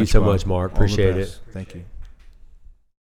you very much, Thank you so Bob. much, Mark. All the Appreciate best. it. Thank you.